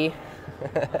 Righty.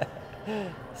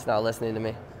 It's not listening to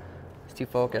me. It's too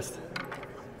focused.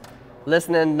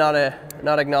 Listening, not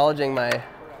acknowledging my,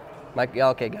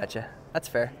 okay, gotcha. That's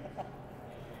fair.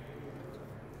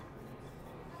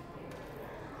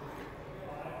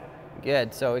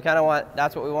 Good, so we kind of want,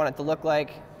 that's what we want it to look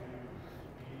like.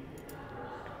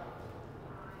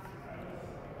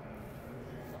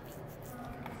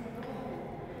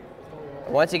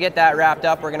 Once you get that wrapped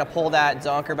up, we're gonna pull that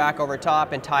zonker back over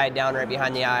top and tie it down right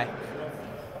behind the eye.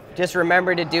 Just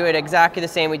remember to do it exactly the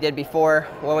same we did before.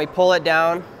 When we pull it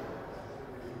down,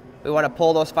 we wanna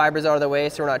pull those fibers out of the way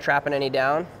so we're not trapping any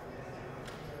down.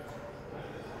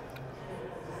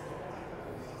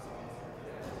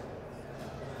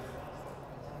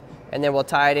 And then we'll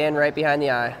tie it in right behind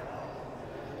the eye.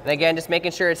 And again, just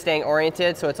making sure it's staying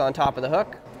oriented so it's on top of the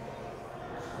hook.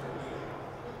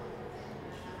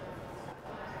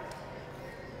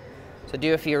 So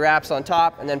do a few wraps on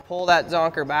top and then pull that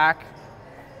zonker back.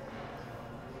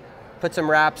 Put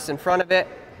some wraps in front of it,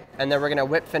 and then we're gonna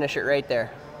whip finish it right there.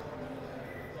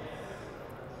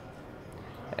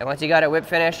 And once you got it whip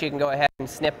finish, you can go ahead and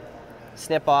snip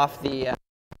off the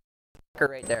zonker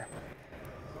right there.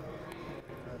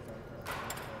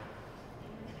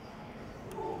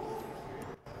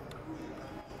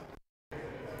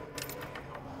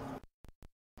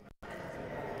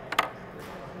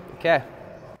 Okay.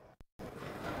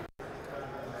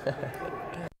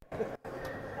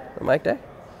 Mic day?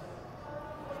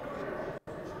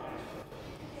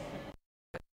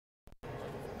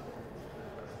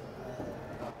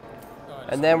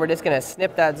 And then we're just gonna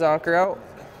snip that zonker out.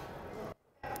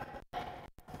 So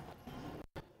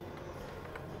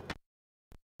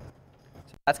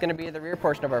that's gonna be the rear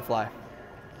portion of our fly.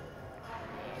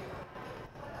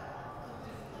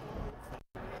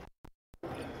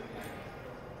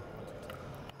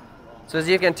 So as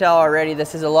you can tell already,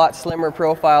 this is a lot slimmer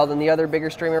profile than the other bigger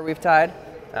streamer we've tied.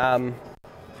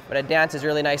 But it dances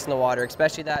really nice in the water,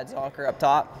 especially that zonker up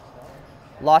top.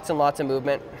 Lots and lots of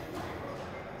movement.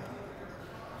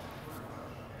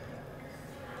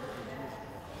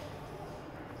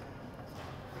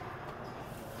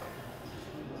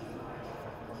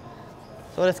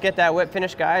 So let's get that whip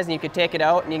finish, guys, and you can take it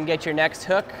out and you can get your next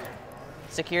hook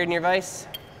secured in your vise.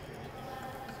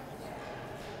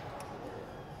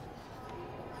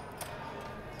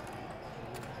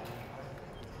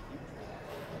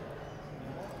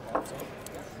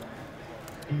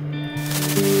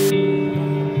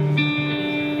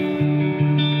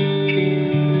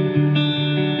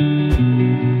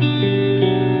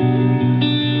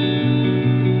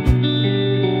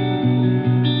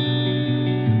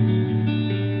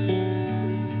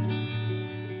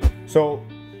 So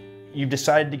you've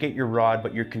decided to get your rod,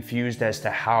 but you're confused as to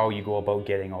how you go about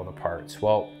getting all the parts.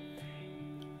 Well,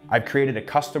 I've created a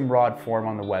custom rod form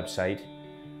on the website.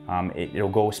 It'll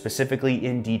go specifically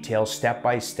in detail, step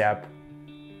by step,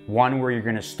 one where you're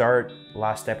gonna start,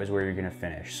 last step is where you're gonna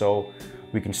finish. So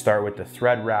we can start with the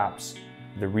thread wraps,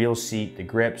 the reel seat, the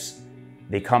grips.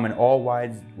 They come in all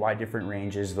wide different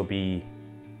ranges. There'll be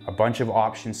a bunch of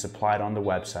options supplied on the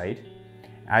website.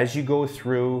 As you go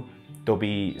through, there'll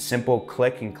be simple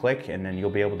click and click, and then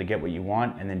you'll be able to get what you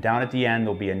want. And then down at the end,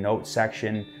 there'll be a note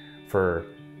section for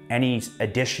any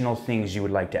additional things you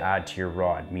would like to add to your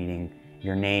rod, meaning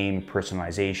your name,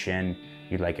 personalization,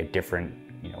 you'd like a different,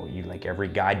 you'd like every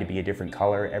guide to be a different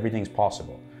color, everything's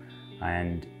possible.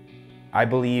 And I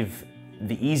believe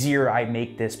the easier I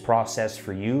make this process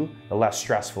for you, the less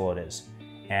stressful it is.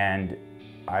 And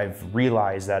I've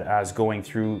realized that as going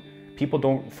through, people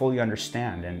don't fully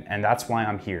understand, and that's why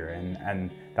I'm here, and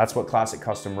that's what Classic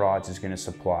Custom Rods is going to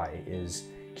supply, is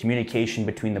communication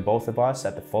between the both of us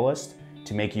at the fullest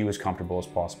to make you as comfortable as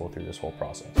possible through this whole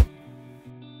process.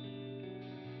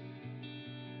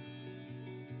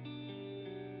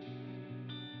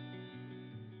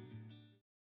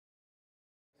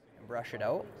 Brush it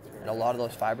out, and a lot of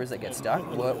those fibers that get stuck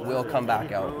will come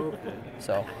back out.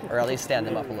 So, or at least stand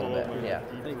them up a little bit. Yeah,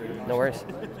 no worries.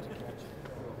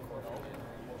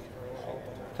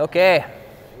 Okay,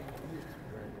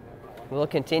 we'll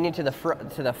continue to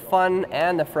the fun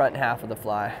and the front half of the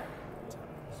fly.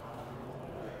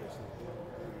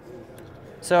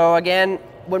 So again,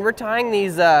 when we're tying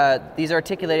these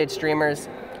articulated streamers,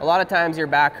 a lot of times your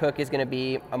back hook is going to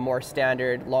be a more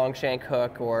standard long shank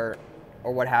hook or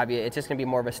what have you. It's just going to be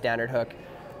more of a standard hook.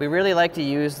 We really like to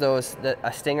use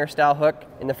a stinger style hook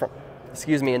in the front.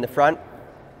 Excuse me, in the front.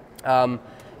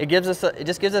 It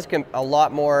just gives us a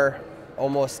lot more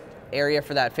almost area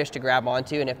for that fish to grab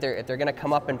onto, and if they're going to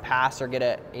come up and pass or get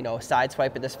a, you know, side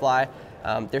swipe at this fly,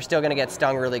 they're still going to get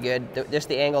stung really good. Just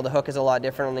the angle of the hook is a lot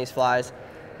different on these flies,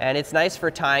 and it's nice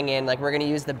for tying in. Like, we're going to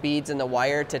use the beads and the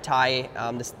wire to tie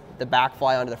the back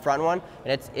fly onto the front one,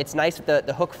 and it's nice that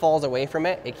the hook falls away from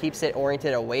it. It keeps it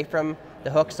oriented away from the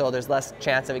hook, so there's less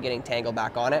chance of it getting tangled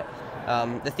back on it.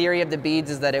 The theory of the beads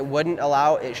is that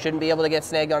it shouldn't be able to get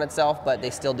snagged on itself, but they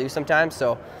still do sometimes.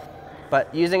 So,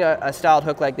 but using a styled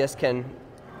hook like this can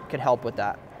help with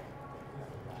that.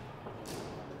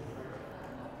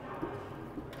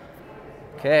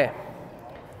 Okay.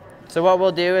 So what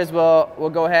we'll do is we'll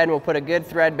go ahead and we'll put a good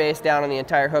thread base down on the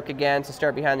entire hook again. So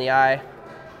start behind the eye,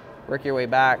 work your way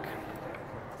back.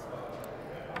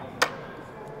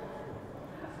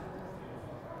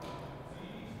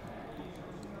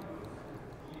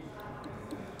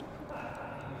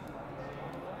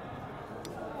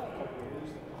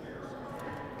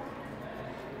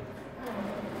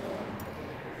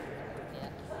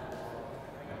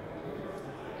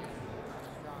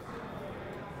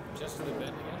 Just to the bend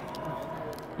again?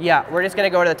 Yeah, we're just gonna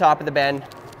go to the top of the bend.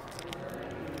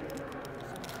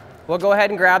 We'll go ahead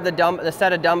and grab the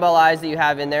set of dumbbell eyes that you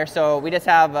have in there. So we just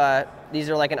have, these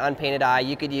are like an unpainted eye.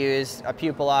 You could use a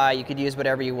pupil eye, you could use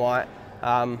whatever you want.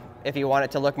 If you want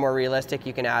it to look more realistic,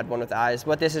 you can add one with eyes.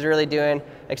 What this is really doing,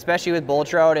 especially with bull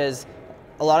trout, is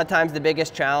a lot of times the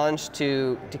biggest challenge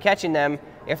to catching them,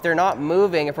 if they're not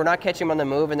moving, if we're not catching them on the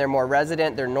move and they're more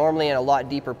resident, they're normally in a lot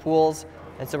deeper pools.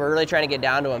 And so we're really trying to get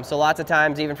down to them. So lots of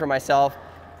times, even for myself,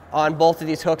 on both of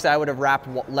these hooks, I would have wrapped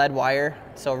lead wire.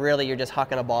 So really, you're just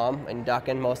hucking a bomb and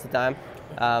ducking most of the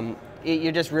time.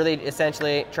 You're just really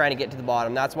essentially trying to get to the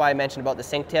bottom. That's why I mentioned about the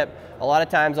sink tip. A lot of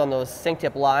times on those sink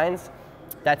tip lines,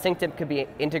 that sink tip could be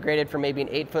integrated from maybe an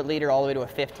 8-foot leader all the way to a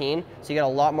 15. So you got a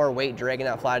lot more weight dragging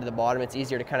that fly to the bottom. It's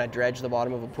easier to kind of dredge the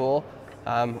bottom of a pool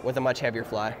with a much heavier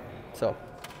fly. So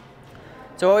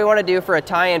what we want to do for a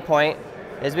tie-in point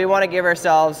is we want to give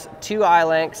ourselves 2 eye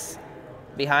lengths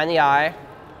behind the eye,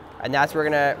 and that's where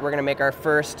we're gonna make our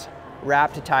first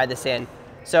wrap to tie this in.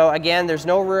 So again, there's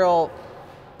no real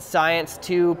science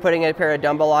to putting a pair of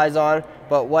dumbbell eyes on,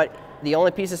 but the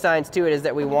only piece of science to it is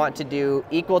that we want to do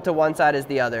equal to one side as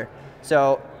the other.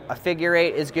 So a figure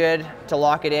 8 is good to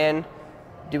lock it in.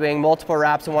 Doing multiple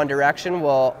wraps in one direction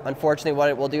will, unfortunately, what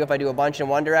it will do if I do a bunch in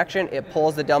one direction, it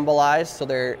pulls the dumbbell eyes so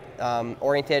they're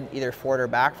oriented either forward or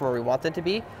back from where we want them to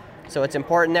be. So it's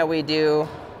important that we do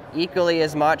equally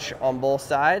as much on both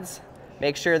sides.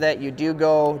 Make sure that you do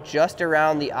go just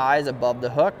around the eyes above the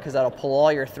hook, because that'll pull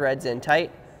all your threads in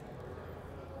tight.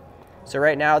 So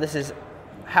right now, this is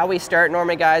how we start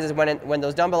normally, guys, is when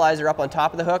those dumbbell eyes are up on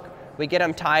top of the hook, we get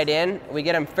them tied in, we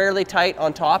get them fairly tight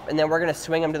on top, and then we're gonna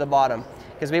swing them to the bottom,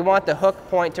 because we want the hook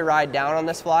point to ride down on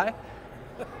this fly.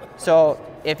 So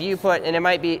if you put, and it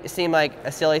might seem like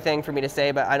a silly thing for me to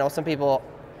say, but I know some people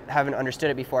haven't understood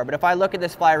it before, but if I look at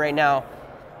this fly right now,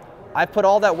 I put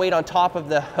all that weight on top of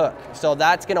the hook. So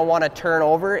that's gonna wanna turn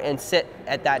over and sit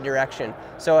at that direction.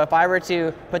 So if I were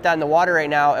to put that in the water right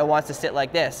now, it wants to sit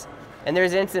like this. And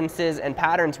there's instances and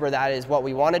patterns where that is what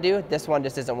we wanna do. This one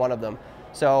just isn't one of them.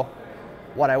 So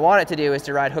what I want it to do is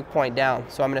to ride hook point down.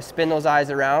 So I'm gonna spin those eyes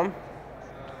around.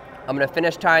 I'm gonna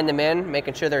finish tying them in,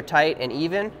 making sure they're tight and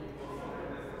even.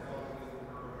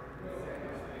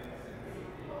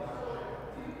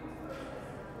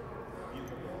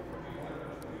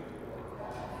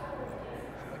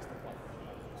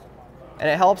 And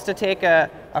it helps to take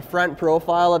a front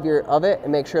profile of it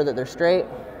and make sure that they're straight.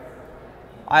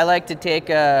 I like to take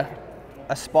a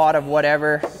spot of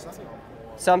whatever,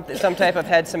 some type of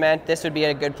head cement. This would be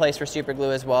a good place for super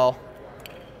glue as well.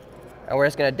 And we're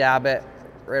just gonna dab it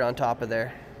right on top of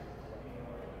there.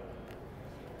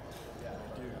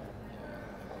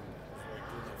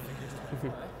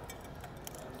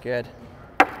 Good.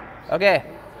 Okay.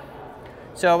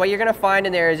 So what you're gonna find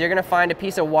in there is you're gonna find a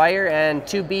piece of wire and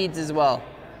 2 beads as well.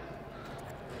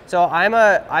 So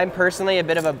I'm personally a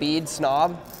bit of a bead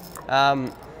snob.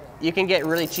 You can get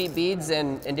really cheap beads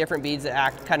and different beads that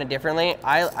act kind of differently.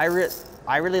 I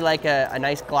really like a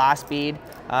nice glass bead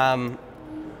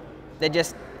that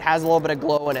just has a little bit of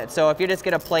glow in it. So if you just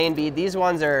get a plain bead, these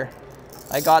ones are,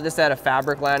 I got this at a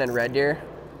Fabricland in Red Deer.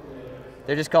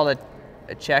 They're just called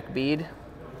a check bead.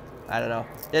 I don't know.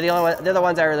 They're the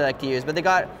ones I really like to use. But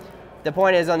the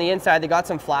point is on the inside, they got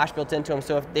some flash built into them,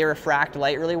 so if they refract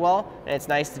light really well, and it's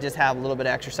nice to just have a little bit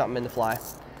of extra something in the fly.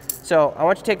 So I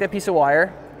want you to take that piece of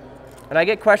wire, and I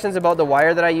get questions about the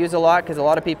wire that I use a lot, because a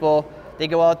lot of people, they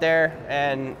go out there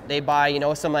and they buy,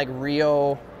 some like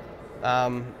Rio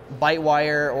bite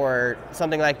wire or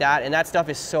something like that, and that stuff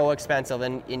is so expensive.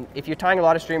 And if you're tying a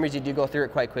lot of streamers, you do go through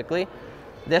it quite quickly.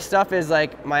 This stuff is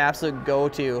like my absolute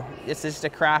go-to. It's just a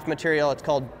craft material. It's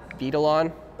called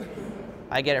Beetle.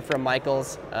 I get it from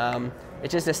Michael's.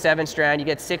 It's just a 7-strand. You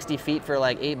get 60 feet for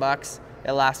like $8.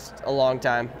 It lasts a long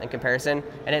time in comparison,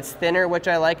 and it's thinner, which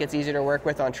I like. It's easier to work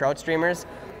with on trout streamers.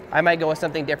 I might go with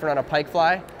something different on a pike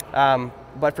fly,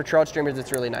 but for trout streamers,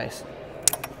 it's really nice.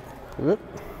 Whoop.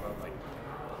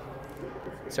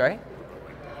 Sorry?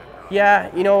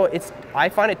 Yeah, you know, I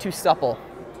find it too supple.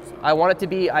 I want it to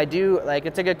be,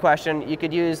 it's a good question. You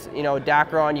could use, you know,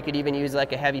 Dacron, you could even use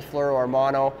like a heavy fluoro or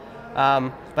mono.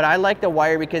 But I like the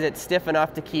wire because it's stiff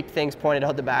enough to keep things pointed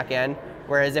out the back end.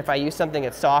 Whereas if I use something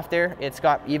that's softer, it's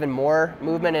got even more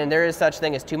movement, and there is such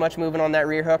thing as too much movement on that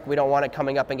rear hook. We don't want it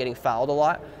coming up and getting fouled a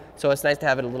lot. So it's nice to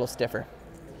have it a little stiffer.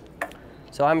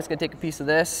 So I'm just gonna take a piece of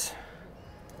this.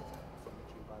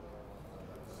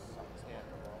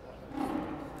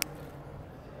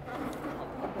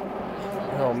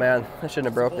 Oh man, I shouldn't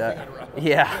have broke that.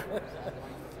 Yeah.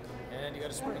 And you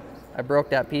got a spring. I broke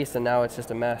that piece and now it's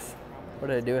just a mess. What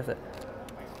did I do with it?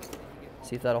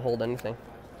 See if that'll hold anything.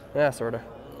 Yeah, sort of.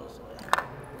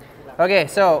 Okay,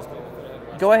 so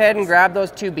go ahead and grab those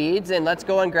 2 beads and let's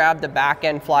go and grab the back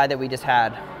end fly that we just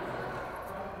had.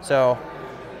 So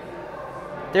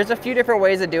there's a few different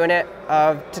ways of doing it,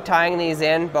 to tying these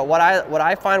in, but what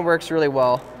I find works really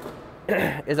well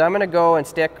is I'm gonna go and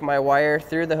stick my wire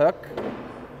through the hook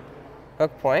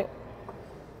point.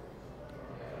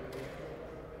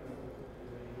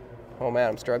 Oh man,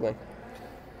 I'm struggling.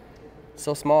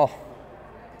 So small.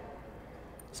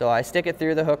 So I stick it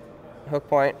through the hook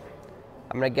point.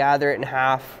 I'm gonna gather it in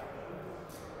half.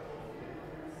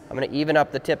 I'm gonna even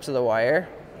up the tips of the wire.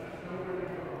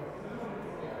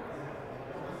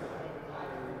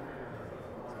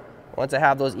 Once I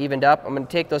have those evened up, I'm gonna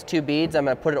take those 2 beads, I'm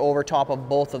gonna put it over top of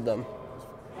both of them.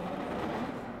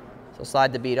 So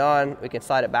slide the bead on, we can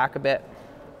slide it back a bit.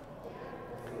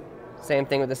 Same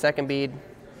thing with the second bead.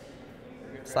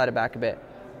 Slide it back a bit.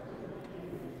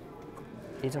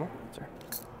 Need some more? Sorry.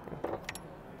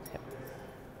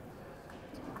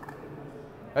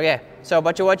 Okay, so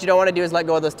but what you don't want to do is let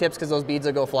go of those tips because those beads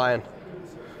will go flying.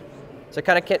 So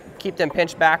kind of keep them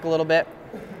pinched back a little bit.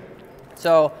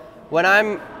 So when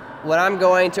I'm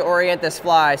going to orient this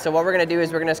fly, so what we're going to do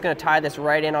is we're just going to tie this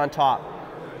right in on top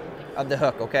of the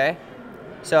hook, okay?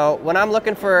 So when I'm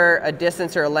looking for a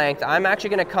distance or a length, I'm actually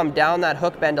going to come down that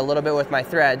hook bend a little bit with my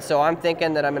thread. So I'm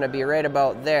thinking that I'm going to be right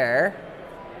about there.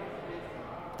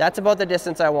 That's about the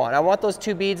distance I want. I want those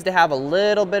 2 beads to have a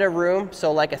little bit of room,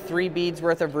 so like a 3 beads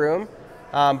worth of room.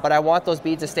 But I want those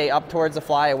beads to stay up towards the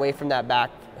fly, away from that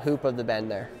back hoop of the bend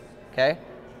there, okay?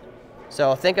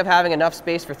 So think of having enough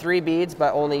space for 3 beads,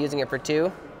 but only using it for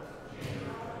 2.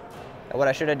 And what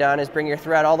I should have done is bring your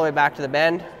thread all the way back to the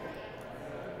bend.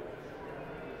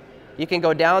 You can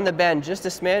go down the bend just a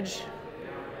smidge.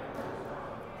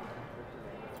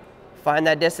 Find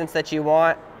that distance that you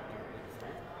want.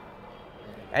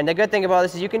 And the good thing about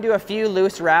this is you can do a few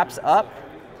loose wraps up,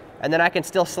 and then I can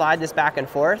still slide this back and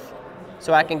forth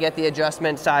so I can get the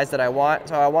adjustment size that I want.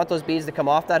 So I want those beads to come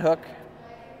off that hook.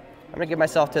 I'm gonna get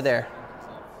myself to there.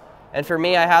 And for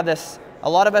me, I have this, a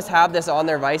lot of us have this on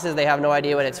their vices. They have no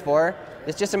idea what it's for.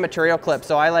 It's just a material clip.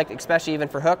 So I like, especially even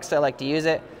for hooks, I like to use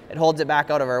it. It holds it back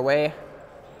out of our way.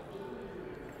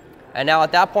 And now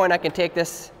at that point, I can take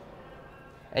this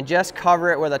and just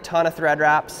cover it with a ton of thread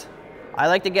wraps. I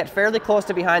like to get fairly close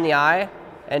to behind the eye,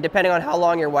 and depending on how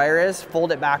long your wire is,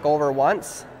 fold it back over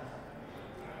once.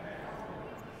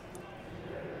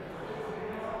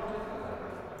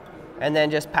 And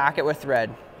then just pack it with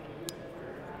thread.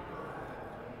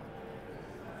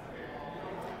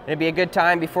 It'd be a good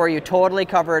time before you totally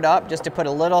cover it up just to put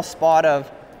a little spot of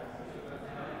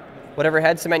whatever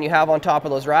head cement you have on top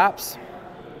of those wraps.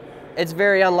 It's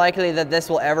very unlikely that this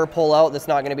will ever pull out. That's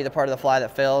not going to be the part of the fly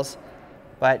that fills.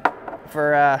 But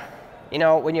for, you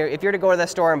know, if you're to go to the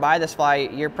store and buy this fly,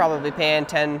 you're probably paying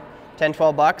 10,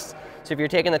 12 bucks. So if you're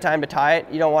taking the time to tie it,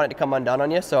 you don't want it to come undone on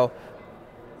you. So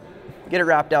get it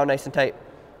wrapped down nice and tight.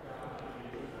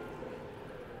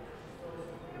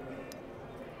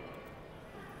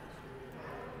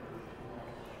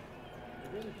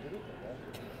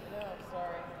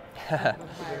 Could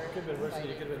have been worse.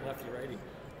 You could have been lefty righty.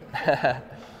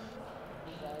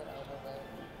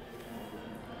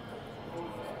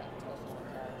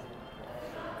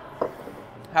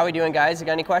 How are we doing, guys? You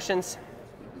got any questions?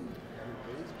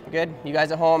 Good? You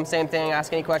guys at home, same thing.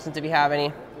 Ask any questions if you have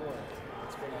any.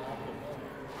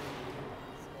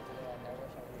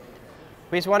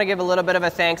 We just want to give a little bit of a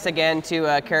thanks again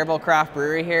to Caribou Craft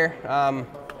Brewery here.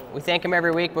 We thank them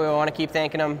every week, but we want to keep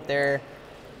thanking them. They're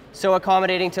so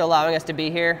accommodating to allowing us to be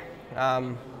here.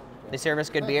 They serve us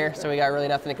good beer, so we got really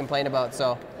nothing to complain about.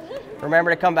 So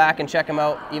remember to come back and check them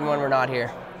out even when we're not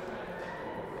here.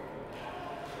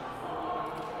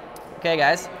 Okay,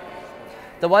 guys.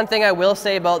 The one thing I will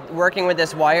say about working with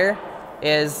this wire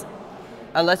is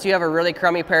unless you have a really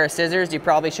crummy pair of scissors, you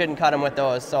probably shouldn't cut them with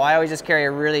those. So I always just carry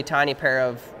a really tiny pair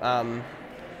of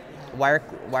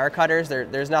wire cutters.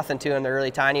 There's nothing to them, they're really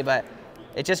tiny, but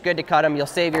it's just good to cut them.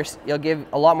 You'll give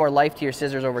a lot more life to your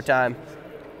scissors over time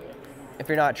if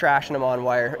you're not trashing them on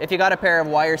wire. If you got a pair of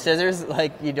wire scissors,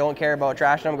 like you don't care about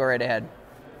trashing them, go right ahead.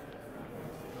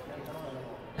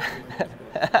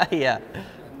 Yeah.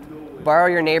 Borrow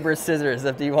your neighbor's scissors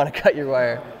if you want to cut your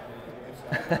wire.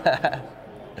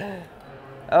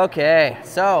 Okay,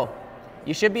 so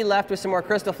you should be left with some more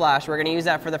Crystal Flash. We're going to use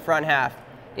that for the front half.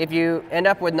 If you end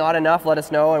up with not enough, let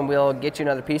us know and we'll get you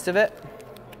another piece of it.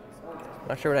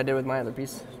 Not sure what I did with my other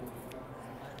piece.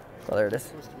 Oh, there it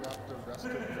is.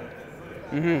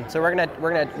 So we're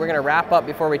gonna wrap up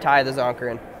before we tie the zonker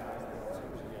in.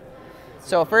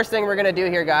 So first thing we're gonna do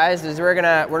here, guys, is we're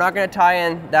not gonna tie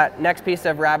in that next piece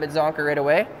of rabbit zonker right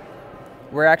away.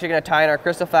 We're actually gonna tie in our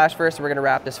Crystal Flash first, and we're gonna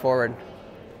wrap this forward.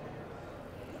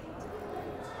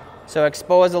 So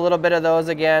expose a little bit of those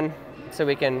again, so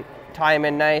we can tie them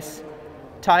in nice.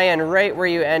 Tie in right where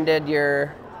you ended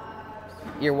your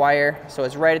wire, so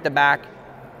it's right at the back.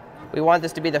 We want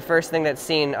this to be the first thing that's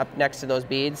seen up next to those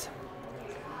beads.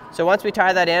 So once we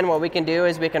tie that in, what we can do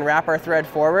is we can wrap our thread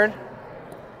forward.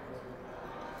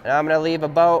 And I'm going to leave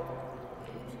about,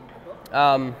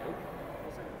 oh,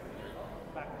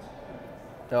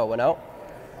 it went out.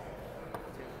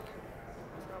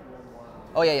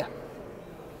 Oh, yeah.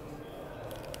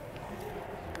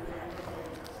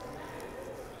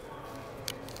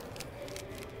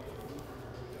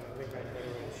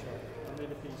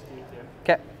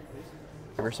 Okay.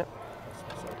 Reverse it.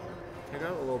 Take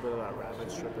out a little bit of that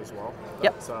rabbit strip as well.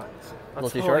 Yep. That's, A little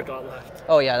too all short? I got left.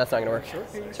 Oh yeah, that's not gonna work.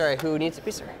 Sorry, who needs a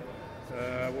piece? Sir?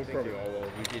 We'll probably all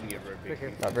will. We didn't get very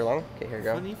big. Not very long? Okay, here you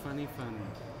go. Funny.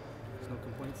 There's no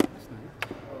complaints last night.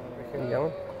 Here you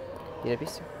go. Need a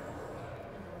piece? Sir?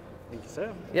 Thank you,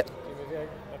 Sam. Yep.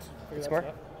 Need some more?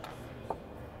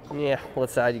 Yeah,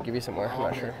 let's give you some more. I'm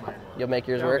not sure. You'll make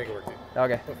yours work?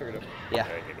 Okay. I'll figure it out. Yeah.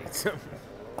 I need some.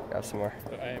 Grab some more.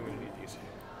 I am going to need these.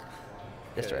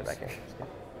 Just right back here.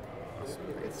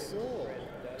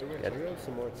 Do we have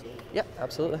some more too? Yep,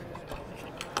 absolutely.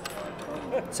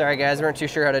 Sorry guys, we weren't too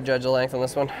sure how to judge the length on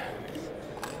this one.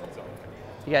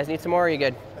 You guys need some more or are you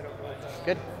good?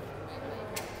 Good?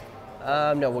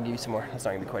 No, we'll give you some more. That's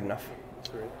not gonna be quite enough.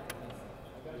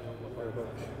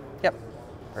 Yep.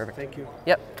 Perfect. Thank you.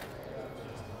 Yep.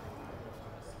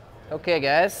 Okay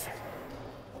guys.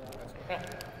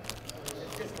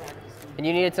 And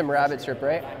you needed some rabbit strip,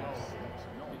 right?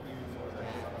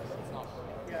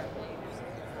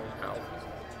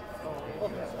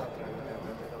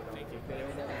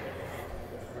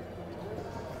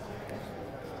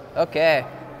 Okay.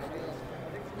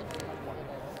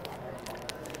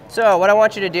 So what I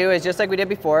want you to do is just like we did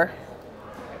before,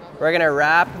 we're gonna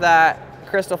wrap that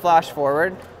Crystal Flash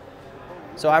forward.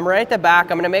 So I'm right at the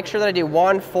back. I'm gonna make sure that I do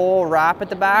one full wrap at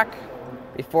the back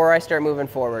before I start moving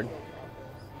forward.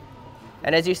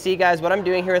 And as you see guys, what I'm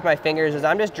doing here with my fingers is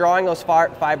I'm just drawing those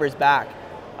fibers back,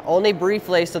 only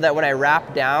briefly so that when I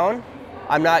wrap down,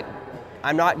 I'm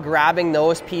not grabbing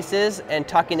those pieces and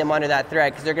tucking them under that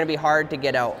thread because they're gonna be hard to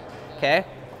get out, okay?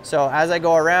 So as I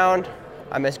go around,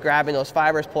 I'm just grabbing those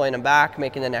fibers, pulling them back,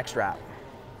 making the next wrap.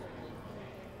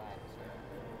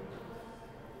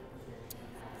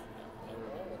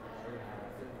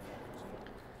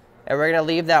 And we're gonna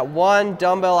leave that one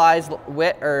dumbbell eyes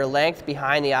width or length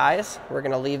behind the eyes. We're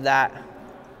gonna leave that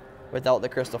without the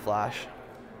Crystal Flash.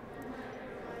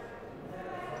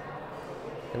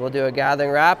 And we'll do a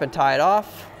gathering wrap and tie it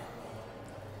off.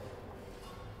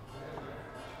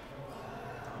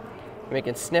 We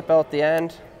can snip out the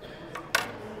end.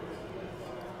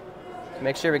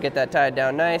 Make sure we get that tied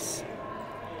down nice.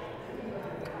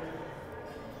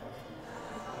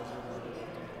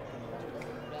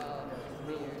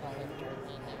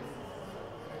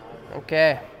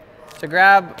 Okay, so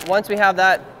once we have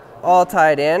that all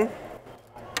tied in,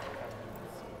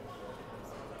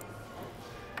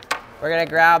 we're gonna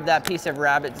grab that piece of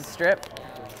rabbit strip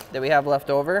that we have left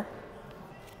over.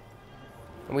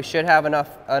 And we should have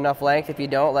enough length. If you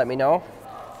don't, let me know.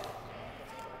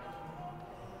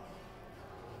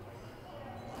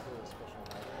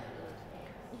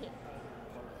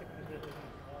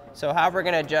 So how we're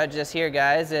gonna judge this here,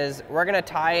 guys, is we're gonna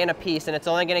tie in a piece, and it's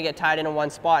only gonna get tied in one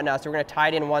spot now, so we're gonna tie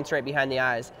it in once right behind the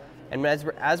eyes. And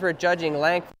as we're judging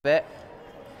length of it,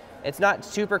 it's not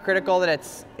super critical that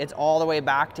it's all the way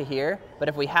back to here, but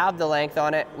if we have the length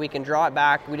on it, we can draw it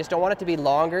back. We just don't want it to be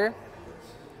longer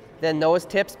than those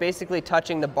tips basically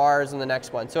touching the bars on the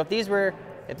next one. So if these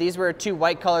were two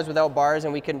white colors without bars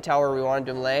and we couldn't tell where we wanted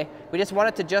them to lay, we just want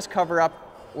it to just cover up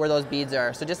where those beads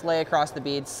are. So just lay across the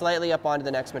beads, slightly up onto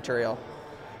the next material.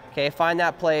 Okay, find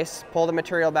that place, pull the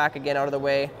material back again out of the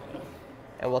way,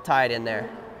 and we'll tie it in there.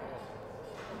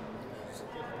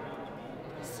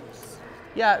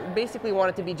 Yeah, basically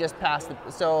want it to be just past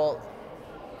the, so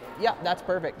yeah, that's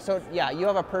perfect. So yeah, you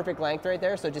have a perfect length right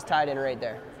there, so just tie it in right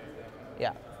there.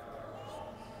 Yeah,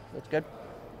 that's good.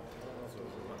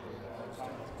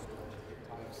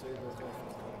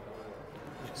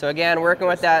 So again, working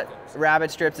with that rabbit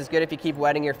strips is good if you keep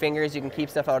wetting your fingers, you can keep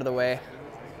stuff out of the way.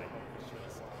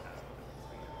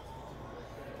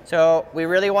 So we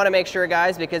really want to make sure,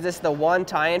 guys, because this is the one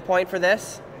tie-in point for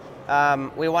this,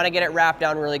 we want to get it wrapped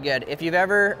down really good. If you've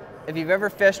ever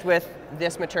fished with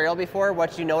this material before,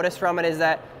 what you notice from it is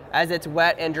that as it's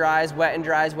wet and dries, wet and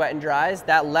dries, wet and dries,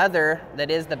 that leather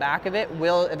that is the back of it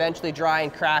will eventually dry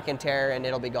and crack and tear and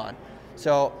it'll be gone.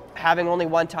 So having only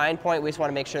one tie-in point, we just want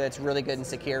to make sure that's really good and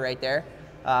secure right there.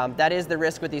 That is the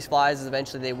risk with these flies, is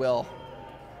eventually they will.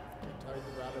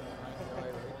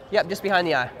 Yep, just behind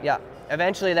the eye, yeah.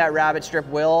 Eventually that rabbit strip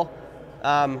will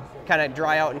kind of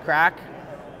dry out and crack.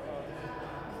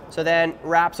 So then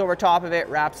wraps over top of it,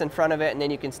 wraps in front of it, and then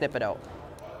you can snip it out.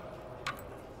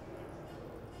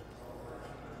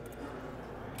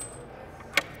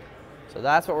 So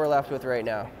that's what we're left with right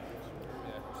now.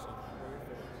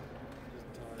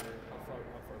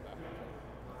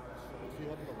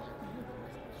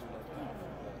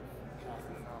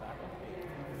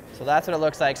 So that's what it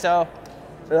looks like. So,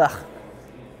 ugh.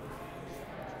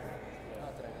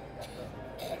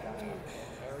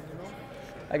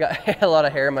 I got a lot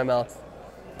of hair in my mouth.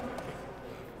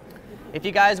 If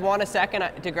you guys want a second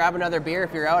to grab another beer,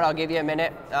 if you're out, I'll give you a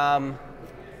minute.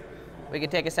 We can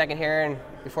take a second here and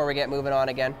before we get moving on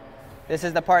again. This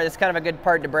is the part, it's kind of a good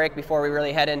part to break before we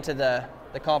really head into the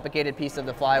complicated piece of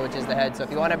the fly, which is the head. So if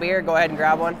you want a beer, go ahead and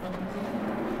grab one.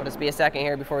 It'll just be a second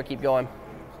here before we keep going.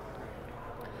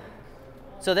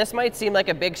 So this might seem like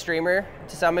a big streamer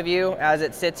to some of you as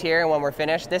it sits here and when we're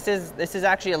finished. This is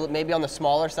actually maybe on the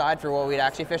smaller side for what we'd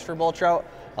actually fish for bull trout.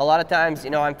 A lot of times, you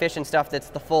know, I'm fishing stuff that's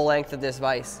the full length of this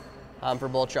vise for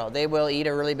bull trout. They will eat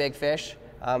a really big fish.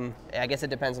 I guess it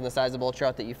depends on the size of bull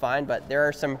trout that you find, but there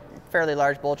are some fairly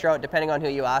large bull trout. Depending on who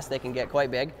you ask, they can get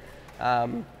quite big.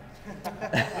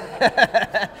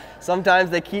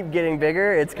 Sometimes they keep getting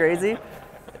bigger. It's crazy.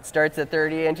 It starts at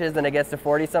 30 inches, then it gets to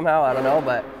 40 somehow. I don't know,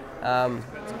 but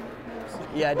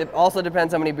yeah, it also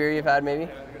depends how many beer you've had, maybe.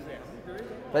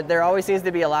 But there always seems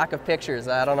to be a lack of pictures.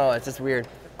 I don't know. It's just weird.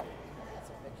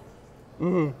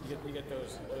 You get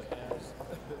those hands.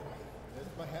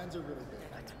 My hands are really big.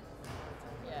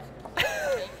 Yeah.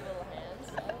 Big little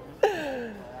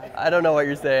hands. I don't know what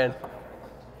you're saying.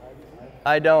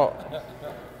 I don't.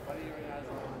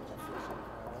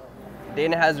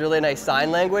 Dana has really nice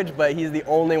sign language, but he's the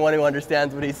only one who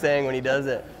understands what he's saying when he does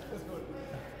it.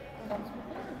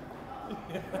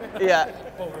 Yeah.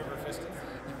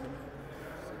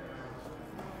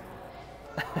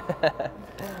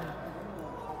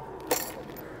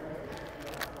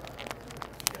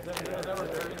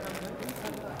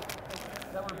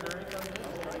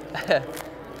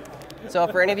 So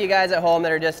for any of you guys at home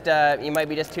that are just, you might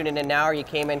be just tuning in now or you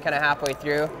came in kind of halfway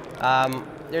through,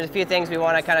 there's a few things we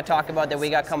want to kind of talk about that we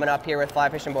got coming up here with Fly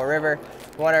Fishing Bow River.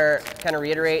 We want to kind of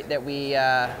reiterate that we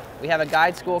have a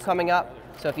guide school coming up.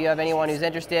 So if you have anyone who's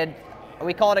interested,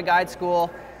 we call it a guide school.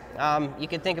 You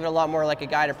can think of it a lot more like a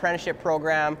guide apprenticeship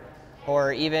program,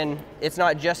 or even, it's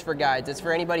not just for guides, it's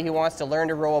for anybody who wants to learn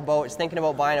to row a boat, is thinking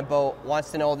about buying a boat,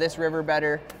 wants to know this river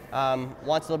better,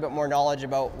 wants a little bit more knowledge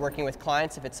about working with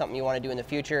clients if it's something you want to do in the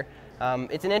future.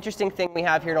 It's an interesting thing we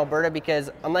have here in Alberta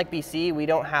because unlike BC, we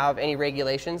don't have any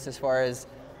regulations as far as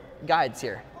guides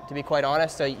here, to be quite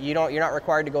honest. So you're not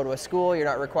required to go to a school, you're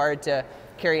not required to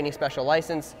carry any special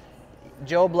license.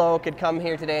 Joe Blow could come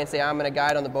here today and say, I'm going to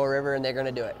guide on the Bow River, and they're going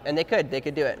to do it. And they could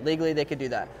do it. Legally, they could do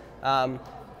that.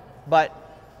 But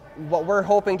what we're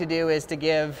hoping to do is to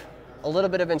give a little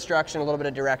bit of instruction, a little bit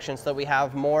of direction so that we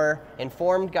have more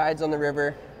informed guides on the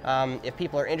river. If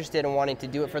people are interested in wanting to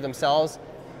do it for themselves,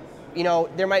 you know,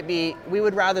 we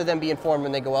would rather them be informed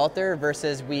when they go out there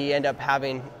versus we end up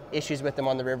having issues with them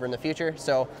on the river in the future.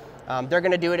 So they're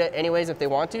going to do it anyways if they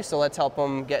want to, so let's help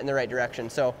them get in the right direction.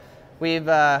 So we've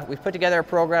put together a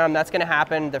program that's going to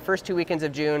happen the first 2 weekends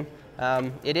of June.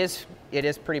 It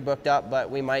is pretty booked up, but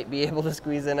we might be able to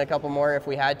squeeze in a couple more if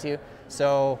we had to.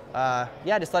 So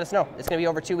yeah, just let us know. It's going to be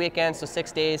over 2 weekends, so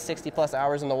 6 days, 60 plus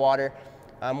hours in the water.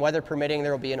 Weather permitting,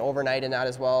 there will be an overnight in that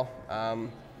as well.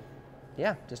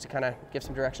 Yeah, just to kind of give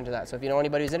some direction to that. So if you know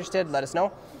anybody who's interested, let us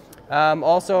know.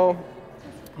 Also,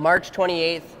 March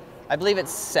 28th, I believe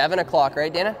it's 7 o'clock,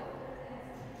 right, Dana?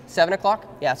 7 o'clock?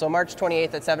 Yeah, so March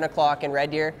 28th at 7 o'clock in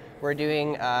Red Deer, we're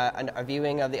doing a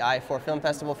viewing of the I4 Film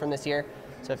Festival from this year.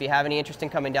 So if you have any interest in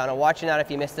coming down and watching that, if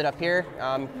you missed it up here,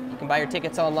 you can buy your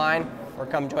tickets online or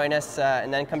come join us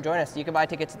and then come join us. You can buy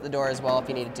tickets at the door as well if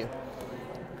you needed to.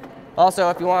 Also,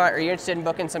 if you want or you're interested in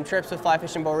booking some trips with Fly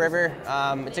Fishing Bow River,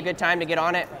 it's a good time to get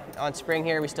on it. On spring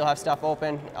here, we still have stuff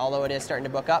open, although it is starting to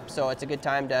book up. So it's a good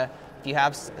time to, if you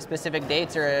have specific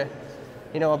dates or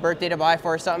a birthday to buy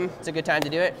for or something, it's a good time to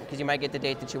do it because you might get the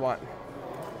date that you want.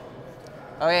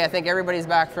 Okay, I think everybody's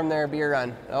back from their beer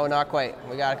run. Oh, not quite.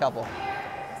 We got a couple.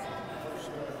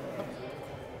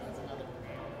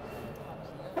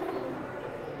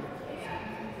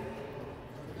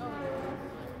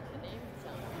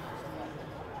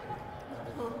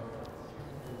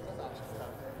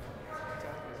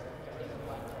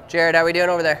 Jared, how we doing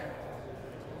over there?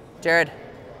 Jared?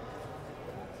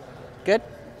 Good?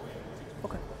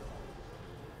 Okay.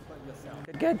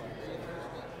 Good, good.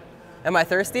 Am I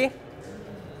thirsty?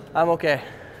 I'm okay.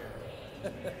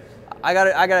 I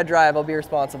gotta drive, I'll be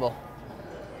responsible.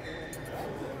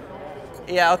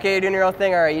 Yeah, okay, you're doing your own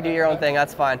thing? All right, you do your own thing,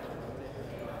 that's fine.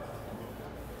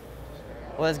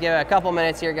 Well, let's give it a couple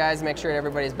minutes here, guys, make sure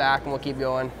everybody's back and we'll keep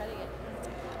going.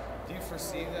 Do you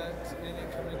foresee that anything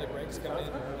coming, the breaks coming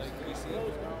in, like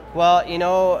BC? Well,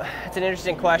 it's an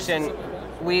interesting question.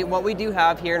 What we do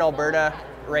have here in Alberta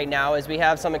right now is we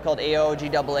have something called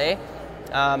AOGAA,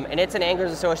 and it's an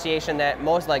anglers association that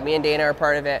most, like me and Dana, are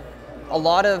part of it. A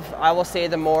lot of, I will say,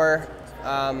 the more,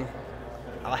 I'll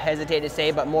hesitate to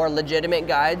say, but more legitimate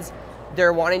guides,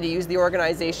 they're wanting to use the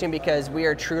organization because we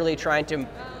are truly trying to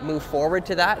move forward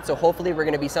to that. So hopefully we're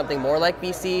going to be something more like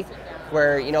BC,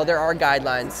 where there are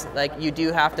guidelines. Like, you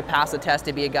do have to pass a test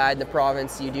to be a guide in the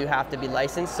province. You do have to be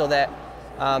licensed so that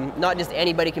not just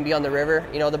anybody can be on the river.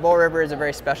 The Bow River is a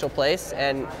very special place,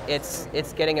 and it's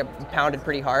getting pounded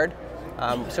pretty hard.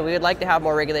 So we would like to have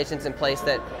more regulations in place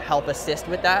that help assist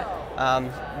with that.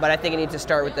 But I think it needs to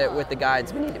start with the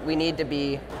guides. We need to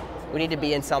be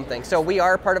in something. So we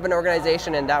are part of an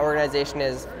organization, and that organization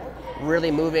is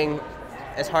really moving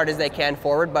as hard as they can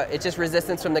forward, but it's just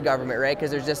resistance from the government, right?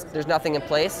 Because there's nothing in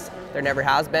place. There never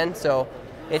has been. So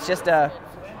it's just a...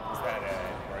 Is that an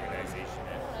organization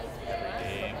every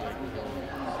day?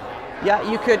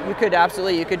 Yeah, you could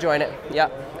absolutely, you could join it. Yeah,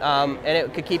 and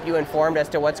it could keep you informed as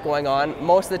to what's going on.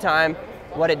 Most of the time,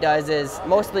 what it does is,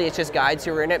 mostly it's just guides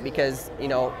who are in it because,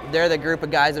 they're the group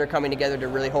of guys that are coming together to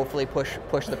really hopefully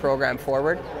push the program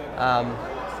forward.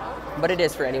 But it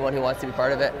is for anyone who wants to be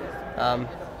part of it.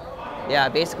 Yeah,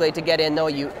 basically to get in though,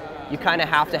 you kind of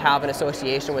have to have an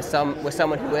association with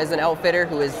someone who is an outfitter,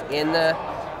 who is in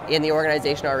the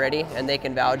organization already, and they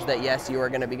can vouch that yes, you are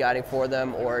going to be guiding for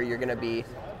them, or you're going to be,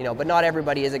 but not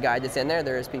everybody is a guide that's in there.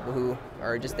 There is people who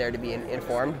are just there to be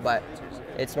informed, but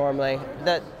it's normally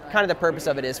that kind of the purpose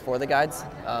of it is for the guides.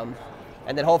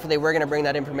 And then hopefully we're going to bring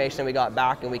that information that we got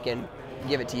back and we can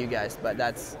give it to you guys. But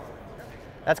that's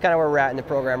kind of where we're at in the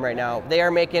program right now. They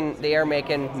are making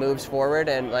moves forward,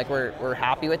 and like we're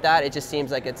happy with that. It just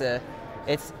seems like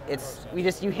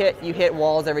you hit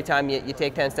walls every time you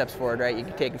take 10 steps forward, right? You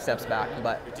can take steps back,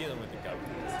 but You're dealing with the government.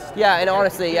 yeah, and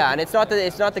honestly, yeah, and it's not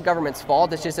the government's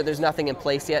fault. It's just that there's nothing in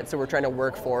place yet, so we're trying to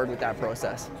work forward with that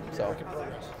process. So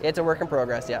it's a work in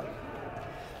progress, yeah.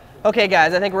 Okay,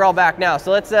 guys, I think we're all back now.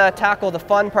 So let's tackle the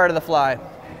fun part of the fly.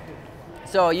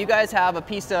 So you guys have a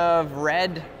piece of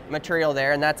red material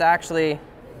there, and that's actually,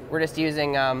 we're just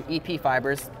using EP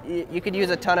fibers. You could use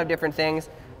a ton of different things.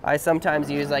 I sometimes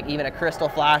use like even a crystal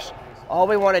flash. All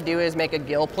we want to do is make a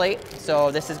gill plate.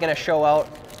 So this is going to show out,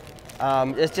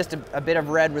 it's just a bit of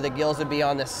red where the gills would be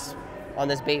on this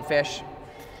bait fish.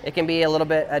 It can be a little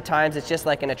bit, at times it's just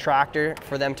like an attractor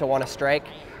for them to want to strike.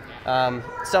 Some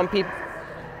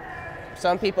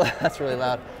people, that's really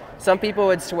loud. Some people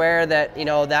would swear that,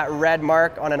 that red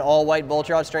mark on an all-white bull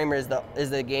trout streamer is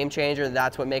the game changer.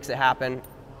 That's what makes it happen.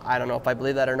 I don't know if I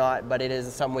believe that or not, but it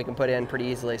is something we can put in pretty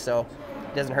easily, so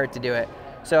it doesn't hurt to do it.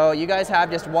 So you guys have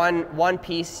just one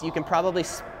piece. You can probably,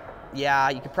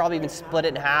 you could probably even split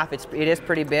it in half. It is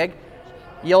pretty big.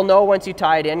 You'll know once you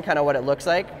tie it in kind of what it looks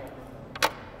like.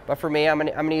 But for me, I'm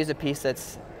gonna use a piece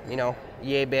that's,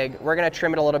 yay big. We're gonna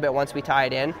trim it a little bit once we tie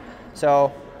it in.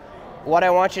 So what I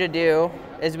want you to do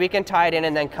is we can tie it in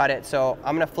and then cut it. So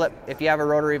I'm gonna flip, if you have a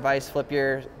rotary vise, flip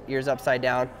yours upside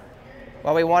down.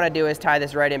 What we wanna do is tie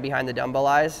this right in behind the dumbbell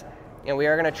eyes. And we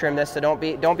are gonna trim this, so don't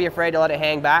be afraid to let it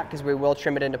hang back, because we will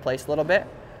trim it into place a little bit.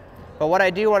 But what I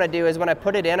do wanna do is when I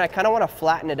put it in, I kinda wanna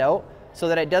flatten it out so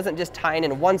that it doesn't just tie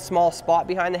in one small spot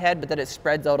behind the head, but that it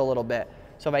spreads out a little bit.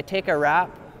 So if I take a wrap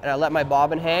and I let my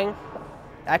bobbin hang,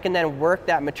 I can then work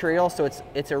that material so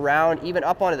it's around, even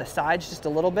up onto the sides just a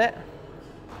little bit,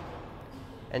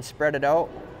 and spread it out,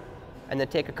 and then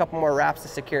take a couple more wraps to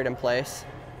secure it in place.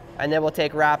 And then we'll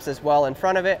take wraps as well in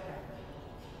front of it.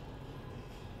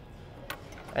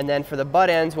 And then for the butt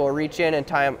ends, we'll reach in and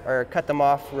tie them, or cut them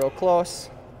off real close.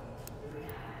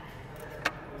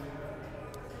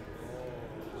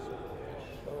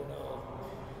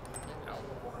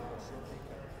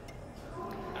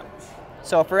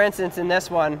 So for instance, in this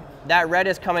one, that red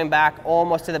is coming back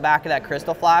almost to the back of that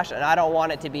crystal flash, and I don't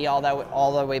want it to be all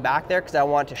the way back there, because I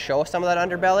want to show some of that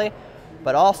underbelly.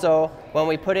 But also, when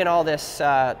we put in all this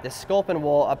sculpin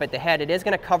wool up at the head, it is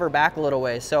gonna cover back a little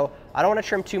ways. So I don't wanna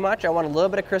trim too much. I want a little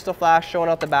bit of crystal flash showing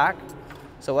out the back.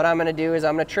 So what I'm gonna do is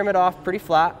I'm gonna trim it off pretty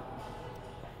flat.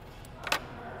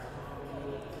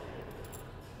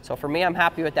 So for me, I'm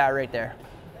happy with that right there.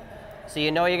 So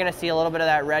you know you're gonna see a little bit of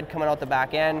that red coming out the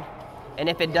back end. And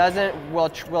if it doesn't, we'll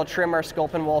trim our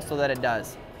sculpin wool so that it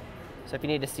does. So if you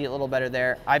need to see it a little better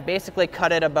there, I basically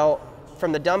cut it about,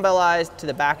 from the dumbbell eyes to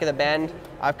the back of the bend,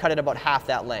 I've cut it about half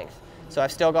that length. So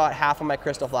I've still got half of my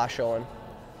crystal flash showing.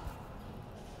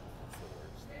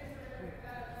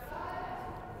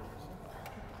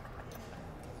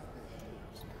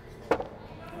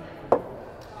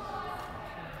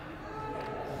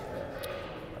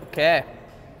 Okay.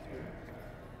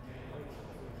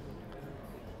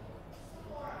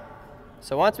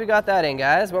 So once we got that in,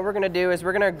 guys, what we're gonna do is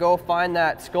we're gonna go find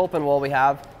that sculpin wool we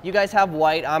have. You guys have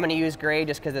white, I'm gonna use gray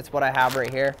just because it's what I have right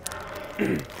here.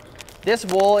 This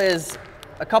wool is,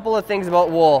 a couple of things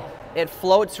about wool. It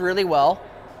floats really well,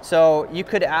 so you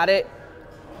could add it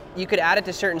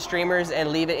to certain streamers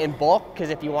and leave it in bulk, because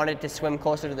if you wanted to swim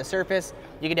closer to the surface,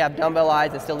 you could have dumbbell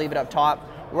eyes and still leave it up top.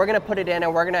 We're gonna put it in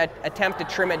and we're gonna attempt to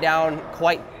trim it down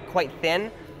quite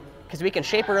thin, because we can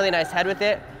shape a really nice head with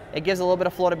it. It gives a little bit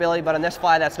of floatability, but on this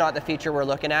fly, that's not the feature we're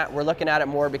looking at. We're looking at it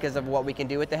more because of what we can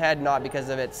do with the head, not because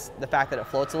of the fact that it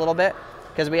floats a little bit.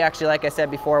 Because we actually, like I said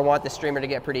before, want the streamer to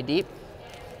get pretty deep.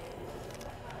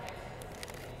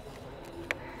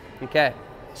 Okay,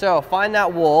 so find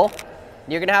that wool.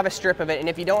 You're gonna have a strip of it, and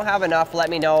if you don't have enough, let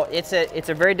me know. It's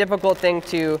a very difficult thing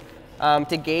to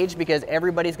gauge, because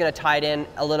everybody's gonna tie it in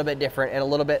a little bit different and a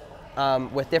little bit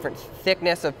with different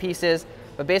thickness of pieces.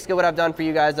 But basically what I've done for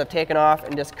you guys, I've taken off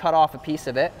and just cut off a piece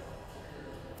of it.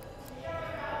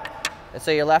 And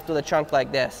so you're left with a chunk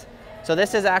like this. So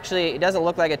this is actually, it doesn't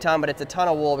look like a ton, but it's a ton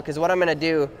of wool, because what I'm gonna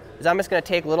do is I'm just gonna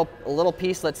take a little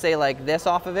piece, let's say like this,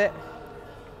 off of it.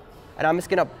 And I'm just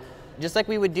gonna, just like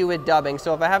we would do with dubbing.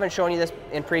 So if I haven't shown you this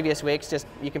in previous weeks, just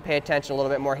you can pay attention a little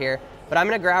bit more here. But I'm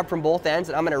gonna grab from both ends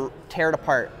and I'm gonna tear it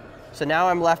apart. So now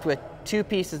I'm left with two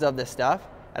pieces of this stuff,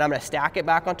 and I'm gonna stack it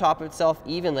back on top of itself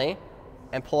evenly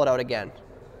and pull it out again.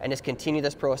 And just continue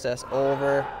this process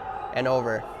over and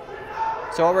over.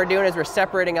 So what we're doing is we're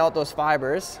separating out those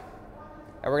fibers,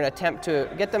 and we're gonna attempt to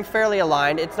get them fairly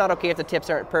aligned. It's not okay if the tips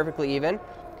aren't perfectly even,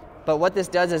 but what this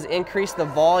does is increase the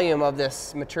volume of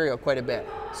this material quite a bit.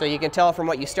 So you can tell from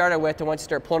what you started with to once you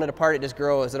start pulling it apart, it just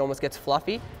grows. It almost gets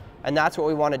fluffy, and that's what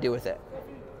we wanna do with it.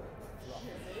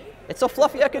 It's so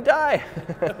fluffy I could die.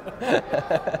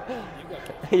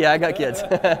 Yeah, I got kids.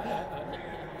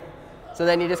 So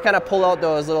then you just kind of pull out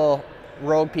those little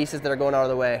rogue pieces that are going out of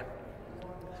the way.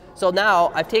 So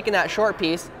now I've taken that short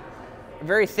piece,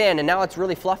 very thin, and now it's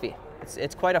really fluffy.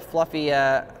 It's quite a fluffy,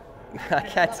 I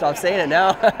can't stop saying it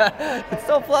now. It's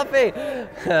so fluffy.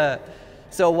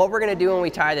 So what we're gonna do when we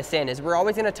tie this in is we're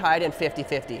always gonna tie it in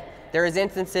 50-50. There is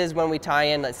instances when we tie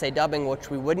in, let's say dubbing,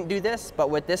 which we wouldn't do this, but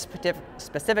with this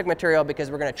specific material, because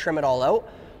we're gonna trim it all out,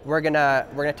 we're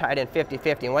gonna tie it in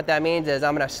 50-50. And what that means is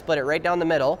I'm gonna split it right down the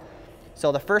middle.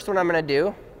 So the first one I'm gonna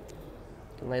do,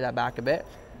 lay that back a bit,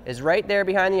 is right there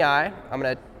behind the eye. I'm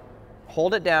gonna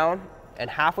hold it down, and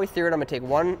halfway through it, I'm gonna take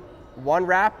one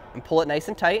wrap and pull it nice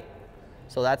and tight.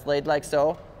 So that's laid like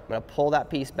so. I'm gonna pull that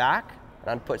piece back, and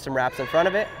I'm gonna put some wraps in front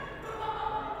of it.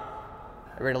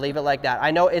 We're gonna leave it like that.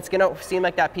 I know it's gonna seem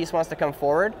like that piece wants to come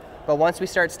forward, but once we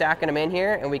start stacking them in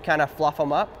here and we kind of fluff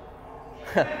them up,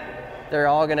 they're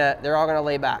all gonna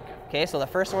lay back. Okay, so the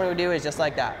first one we do is just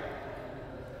like that.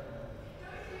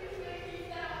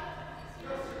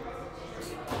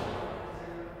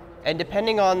 And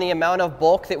depending on the amount of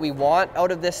bulk that we want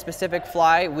out of this specific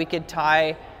fly,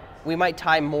 we might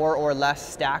tie more or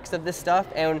less stacks of this stuff.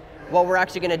 And what we're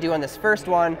actually gonna do on this first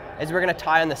one is we're gonna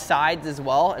tie on the sides as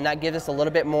well, and that gives us a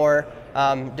little bit more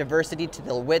diversity to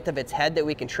the width of its head that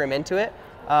we can trim into it.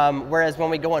 Whereas when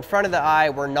we go in front of the eye,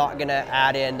 we're not gonna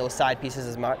add in those side pieces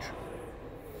as much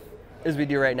as we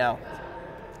do right now.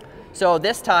 So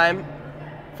this time,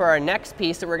 for our next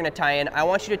piece that we're gonna tie in, I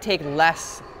want you to take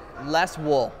less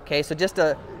wool, okay? So just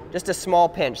a small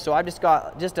pinch. So I've just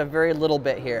got just a very little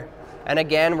bit here. And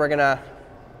again, we're gonna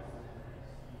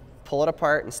pull it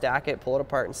apart and stack it, pull it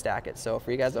apart and stack it. So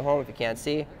for you guys at home, if you can't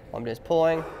see, I'm just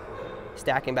pulling,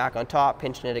 stacking back on top,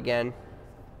 pinching it again,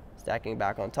 stacking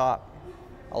back on top,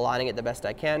 aligning it the best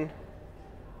I can.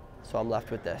 So I'm left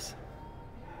with this.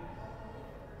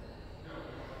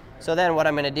 So then what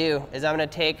I'm gonna do is I'm gonna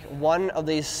take one of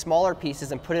these smaller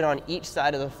pieces and put it on each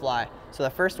side of the fly. So the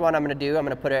first one I'm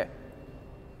gonna put it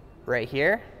right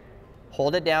here,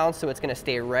 hold it down so it's gonna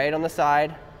stay right on the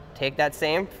side, take that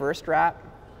same first wrap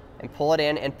and pull it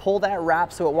in, and pull that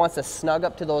wrap so it wants to snug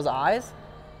up to those eyes,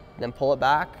 then pull it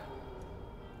back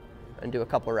and do a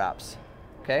couple wraps,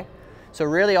 okay? So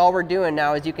really all we're doing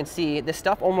now, as you can see, this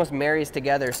stuff almost marries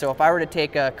together. So if I were to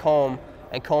take a comb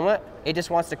and comb it, it just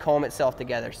wants to comb itself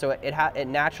together. So it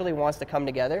naturally wants to come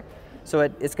together. So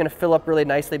it's gonna fill up really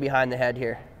nicely behind the head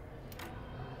here.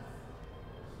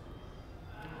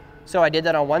 So I did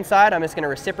that on one side, I'm just gonna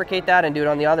reciprocate that and do it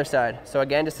on the other side. So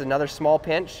again, just another small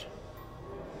pinch.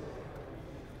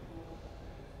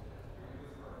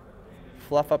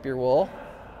 Fluff up your wool.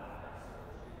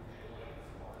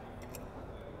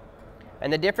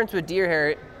 And the difference with deer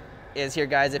hair is here,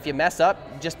 guys, if you mess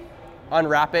up, just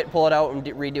unwrap it, pull it out and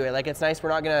redo it. Like, it's nice, we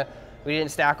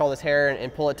didn't stack all this hair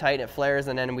and pull it tight and it flares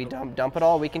and then we dump it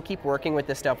all. We can keep working with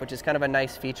this stuff, which is kind of a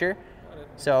nice feature.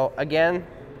 So again,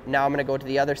 now I'm gonna go to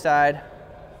the other side.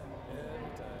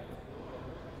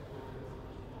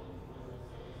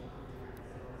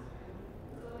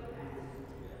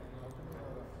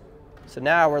 So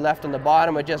now we're left on the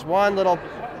bottom with just one little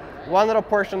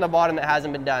portion on the bottom that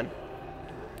hasn't been done.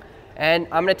 And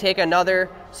I'm gonna take another,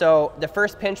 so the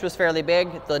first pinch was fairly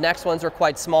big, the next ones were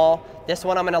quite small. This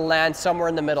one I'm gonna land somewhere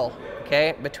in the middle,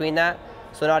 okay, between that.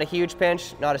 So not a huge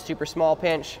pinch, not a super small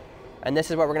pinch, and this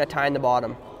is what we're gonna tie in the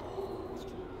bottom.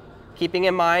 Keeping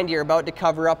in mind, you're about to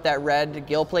cover up that red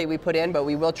gill plate we put in, but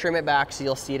we will trim it back so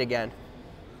you'll see it again.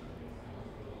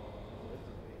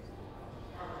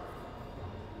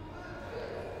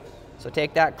 So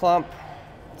take that clump,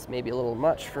 it's maybe a little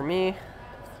much for me,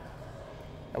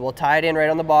 and we'll tie it in right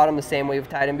on the bottom the same way we've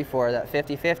tied in before, that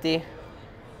 50-50.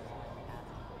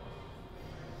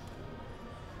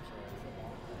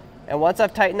 And once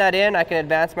I've tightened that in, I can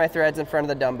advance my threads in front of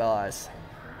the dumbbell eyes.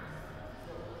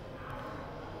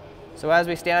 So as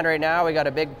we stand right now, we got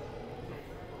a big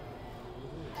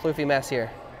floofy mess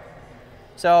here.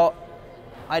 So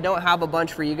I don't have a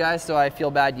bunch for you guys, so I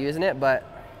feel bad using it, but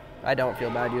I don't feel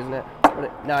bad using it.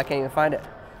 Now I can't even find it.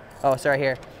 Oh, sorry,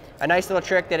 here. A nice little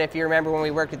trick that if you remember when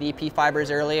we worked with EP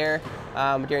fibers earlier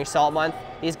during salt month,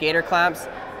 these gator clamps,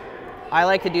 I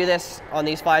like to do this on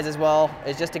these flies as well,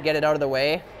 is just to get it out of the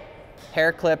way.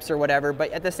 Hair clips or whatever,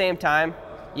 but at the same time,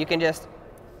 you can just,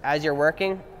 as you're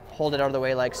working, hold it out of the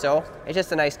way like so. It's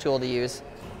just a nice tool to use.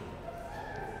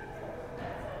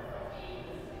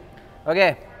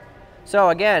 Okay, so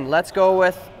again, let's go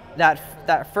with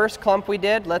that first clump we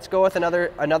did. Let's go with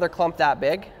another clump that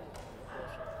big.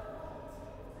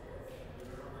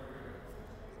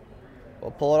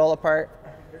 We'll pull it all apart.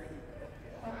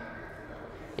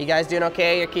 You guys doing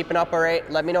okay? You're keeping up all right?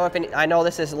 Let me know if I know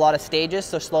this is a lot of stages,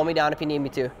 so slow me down if you need me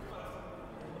to.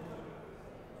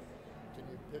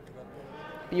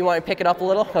 You want to pick it up a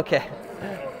little? Okay.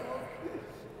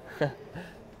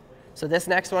 So this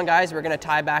next one, guys, we're going to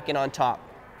tie back in on top.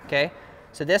 Okay?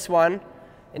 So this one,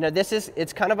 you know,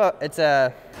 it's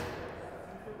a,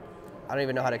 I don't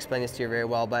even know how to explain this to you very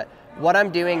well, but what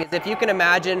I'm doing is, if you can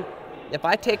imagine, if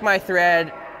I take my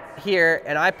thread here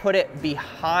and I put it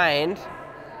behind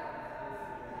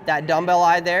that dumbbell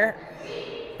eye there,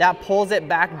 that pulls it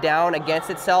back down against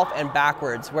itself and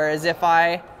backwards. Whereas if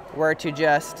I were to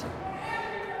just,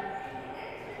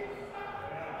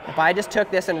 if I just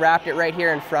took this and wrapped it right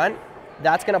here in front,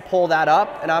 that's gonna pull that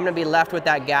up and I'm gonna be left with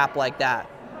that gap like that.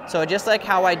 So just like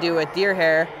how I do with deer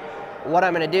hair, what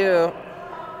I'm gonna do,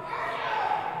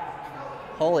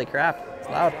 holy crap, it's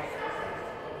loud.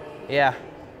 Yeah.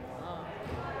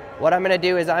 What I'm gonna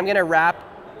do is I'm gonna wrap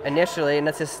initially, and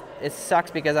it sucks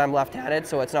because I'm left-handed,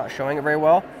 so it's not showing it very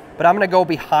well, but I'm gonna go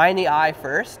behind the eye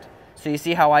first. So you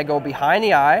see how I go behind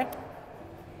the eye,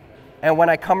 And when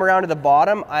I come around to the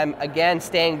bottom, I'm again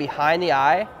staying behind the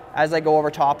eye as I go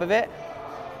over top of it.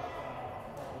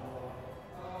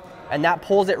 And that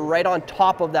pulls it right on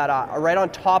top of that eye, right on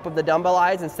top of the dumbbell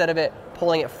eyes instead of it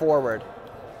pulling it forward.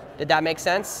 Did that make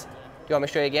sense? Do you want me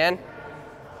to show you again?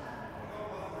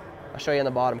 I'll show you on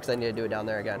the bottom because I need to do it down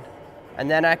there again.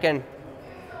 And then I can,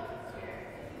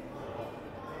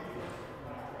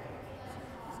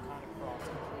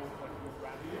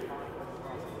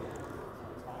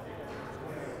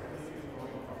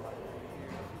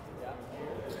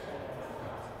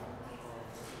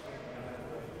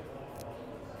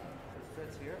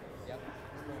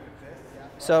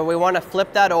 so we want to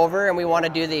flip that over and we want to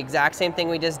do the exact same thing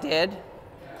we just did.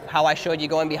 How I showed you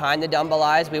going behind the dumbbell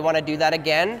eyes, we want to do that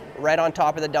again, right on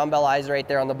top of the dumbbell eyes right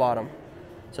there on the bottom.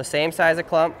 So same size of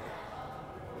clump.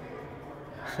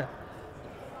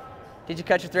 Did you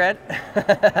cut your thread?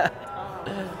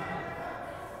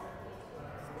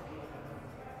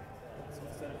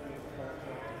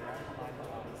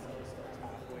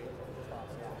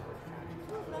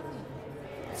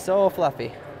 So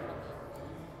fluffy.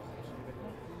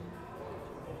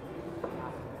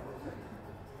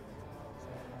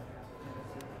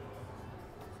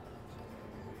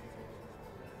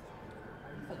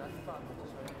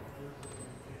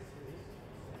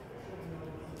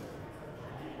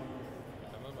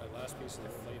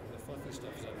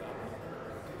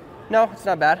 No, it's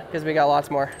not bad because we got lots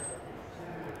more.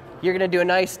 You're gonna do a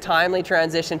nice timely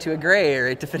transition to a gray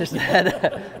right to finish the head.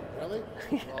 Really?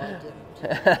 Oh, I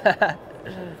didn't.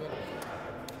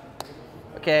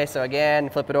 Okay, so again,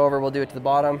 flip it over, we'll do it to the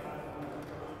bottom.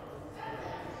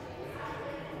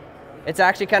 It's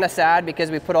actually kind of sad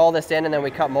because we put all this in and then we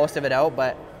cut most of it out,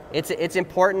 but it's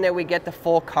important that we get the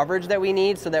full coverage that we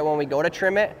need so that when we go to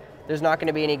trim it, there's not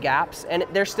gonna be any gaps. And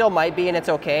there still might be, and it's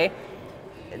okay.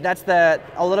 That's a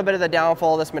little bit of the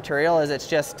downfall of this material is it's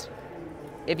just,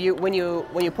 when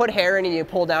you put hair in and you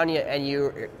pull down and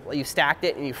you stacked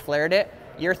it and you flared it,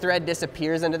 your thread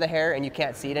disappears into the hair and you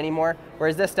can't see it anymore.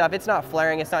 Whereas this stuff, it's not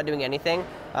flaring, it's not doing anything.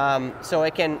 So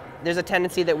there's a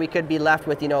tendency that we could be left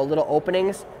with, little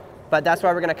openings, but that's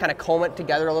why we're gonna kind of comb it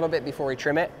together a little bit before we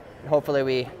trim it. And hopefully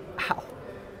we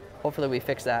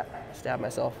fix that. Stab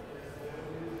myself.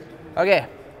 Okay,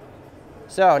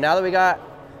 so now that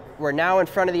we're now in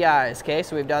front of the eyes, okay?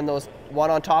 So we've done those one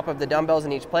on top of the dumbbells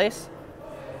in each place.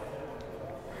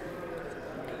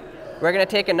 We're gonna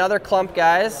take another clump,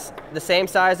 guys, the same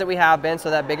size that we have been, so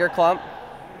that bigger clump,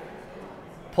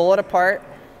 pull it apart,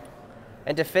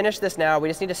 and to finish this now, we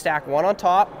just need to stack one on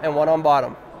top and one on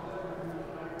bottom.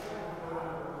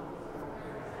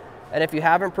 And if you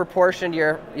haven't proportioned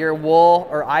your wool,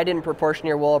 or I didn't proportion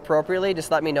your wool appropriately,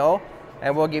 just let me know,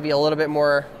 and we'll give you a little bit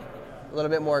more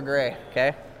gray,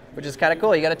 okay? Which is kind of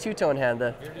cool. You got a two-tone hand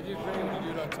then. Here, did you do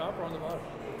it on top or on the bottom?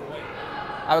 The white.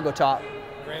 I would go top.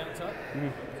 Gray on top?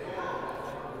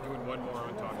 Mm-hmm. Doing one more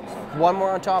on top. One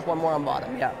more on top, one more on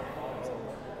bottom, yeah.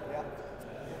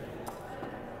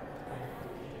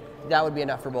 That would be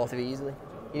enough for both of you easily.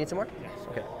 You need some more? Yes.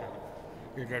 Okay.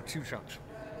 You're gonna grab 2 chunks.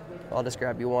 I'll just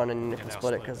grab you one and you can I'll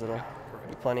split it split because it. it'll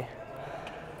be plenty.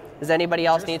 Does anybody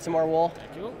else need some more wool?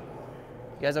 Thank you. You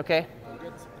guys okay?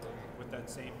 With that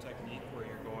same technique where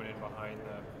you're going in behind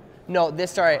the... No,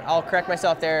 sorry, I'll correct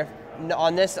myself there.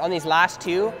 On these last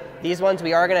two, these ones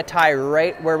we are gonna tie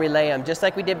right where we lay them, just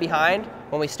like we did behind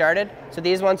when we started. So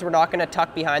these ones we're not gonna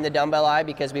tuck behind the dumbbell eye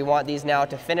because we want these now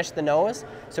to finish the nose.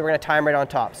 So we're gonna tie them right on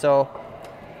top. So,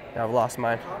 now I've lost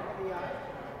mine.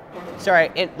 Sorry,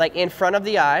 in front of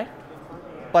the eye,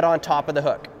 but on top of the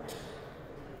hook.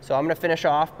 So I'm gonna finish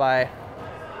off by,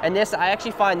 and this, I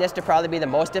actually find this to probably be the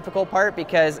most difficult part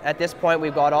because at this point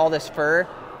we've got all this fur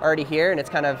already here and it's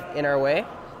kind of in our way.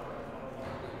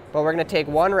 But we're gonna take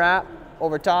one wrap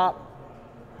over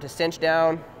top to cinch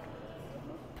down,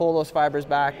 pull those fibers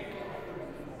back,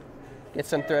 get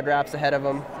some thread wraps ahead of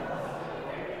them.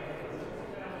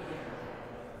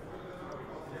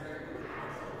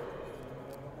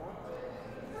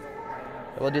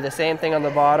 We'll do the same thing on the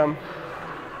bottom.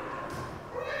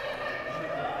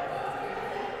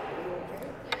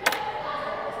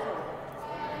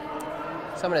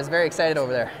 Someone is very excited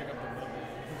over there.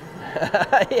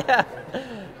 Yeah.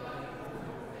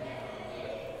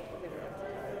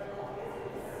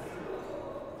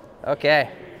 Okay.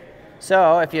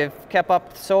 So if you've kept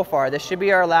up so far, this should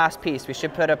be our last piece. We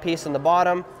should put a piece on the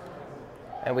bottom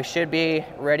and we should be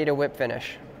ready to whip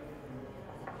finish.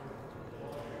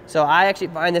 So I actually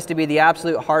find this to be the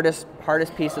absolute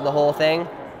hardest piece of the whole thing.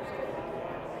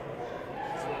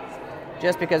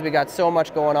 Just because we got so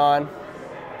much going on.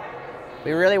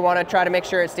 We really want to try to make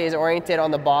sure it stays oriented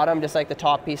on the bottom, just like the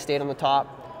top piece stayed on the top.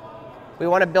 we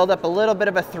want to build up a little bit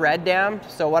of a thread dam.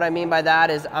 So what I mean by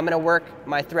that is I'm going to work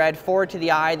my thread forward to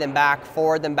the eye, then back,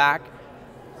 forward, then back,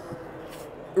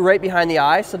 right behind the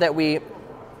eye, so that we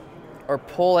are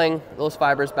pulling those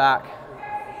fibers back.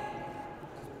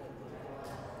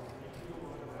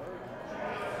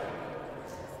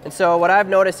 And so what I've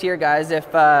noticed here, guys, if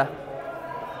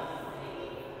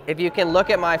you can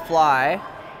look at my fly,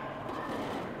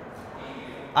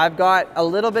 I've got a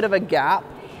little bit of a gap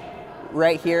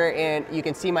right here, and you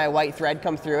can see my white thread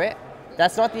come through it.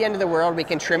 That's not the end of the world. We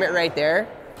can trim it right there.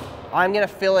 I'm gonna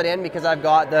fill it in because I've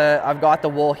got the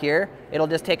wool here. It'll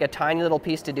just take a tiny little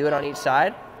piece to do it on each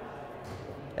side.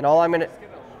 And all I'm gonna,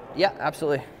 yeah,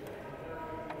 absolutely.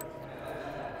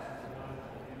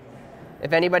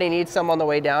 If anybody needs some on the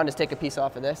way down, just take a piece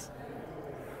off of this.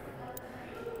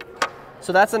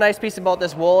 So that's the nice piece about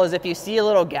this wool, is if you see a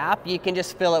little gap, you can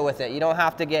just fill it with it. You don't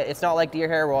have to get, it's not like deer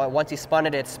hair where once you spun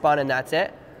it, it's spun and that's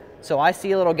it. So I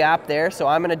see a little gap there, so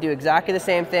I'm gonna do exactly the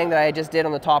same thing that I just did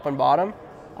on the top and bottom.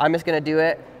 I'm just gonna do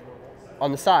it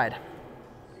on the side.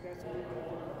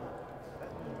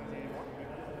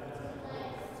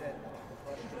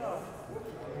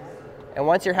 And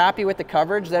once you're happy with the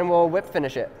coverage, then we'll whip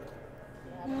finish it.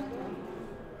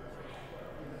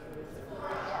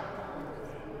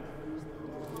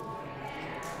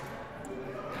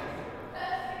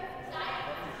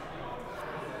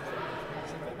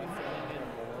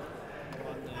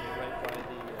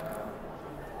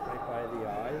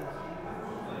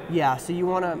 Yeah, so you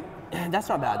want to, that's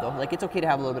not bad though. Like, it's okay to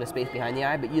have a little bit of space behind the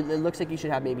eye, but it looks like you should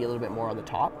have maybe a little bit more on the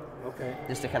top. Okay.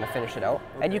 Just to kind of finish it out.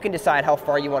 Okay. And you can decide how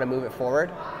far you want to move it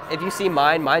forward. If you see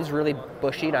mine's really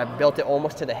bushy, and I've built it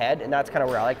almost to the head, and that's kind of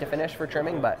where I like to finish for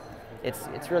trimming, but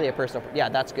it's really a personal, yeah,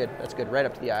 that's good, right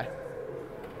up to the eye.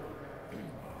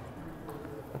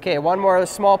 Okay, one more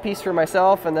small piece for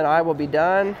myself, and then I will be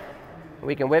done.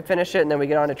 We can whip finish it, and then we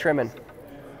get on to trimming.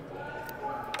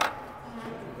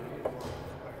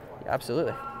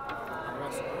 Absolutely.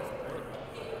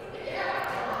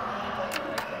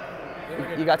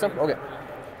 You got some? Okay.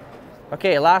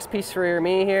 Okay, last piece for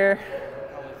me here.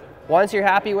 Once you're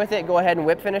happy with it, go ahead and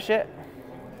whip finish it.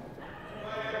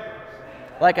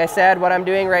 Like I said, what I'm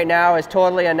doing right now is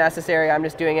totally unnecessary. I'm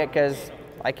just doing it because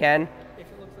I can.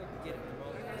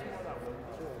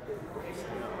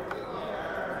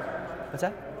 What's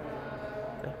that?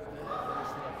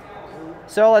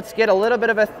 So let's get a little bit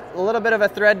of a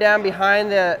thread down behind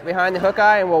the hook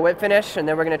eye, and we'll whip finish, and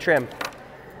then we're going to trim.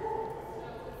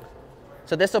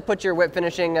 So this will put your whip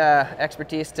finishing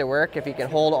expertise to work if you can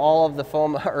hold all of the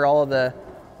foam or all of the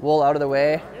wool out of the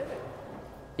way.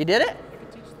 You did it?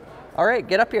 All right,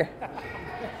 get up here.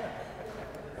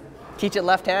 Teach it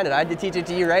left-handed. I had to teach it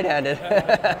to you right-handed.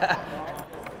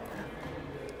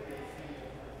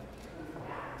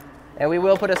 And we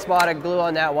will put a spot of glue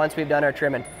on that once we've done our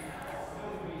trimming.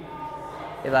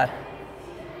 Hey, lad.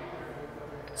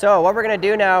 So what we're gonna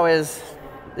do now is,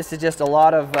 this is just a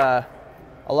lot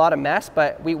of mess,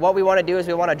 but what we wanna do is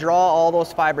we wanna draw all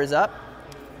those fibers up.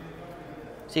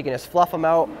 So you can just fluff them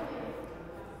out.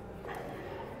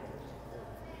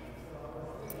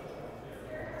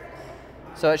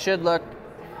 So it should look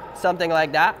something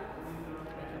like that.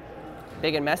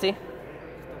 Big and messy.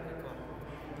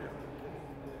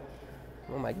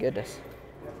 Oh my goodness.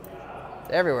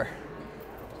 It's everywhere.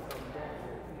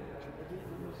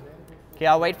 Okay,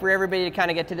 I'll wait for everybody to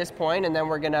kind of get to this point, and then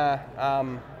we're gonna,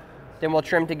 then we'll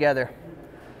trim together.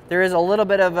 There is a little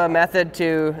bit of a method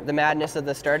to the madness of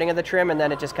the starting of the trim, and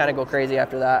then it just kind of go crazy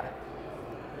after that.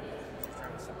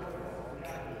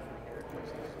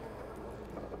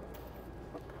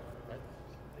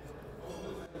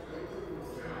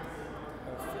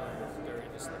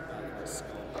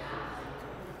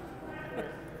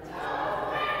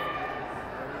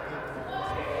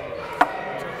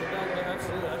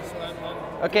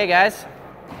 Okay guys,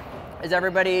 is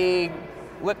everybody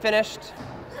whip finished?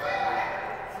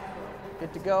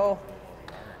 Good to go?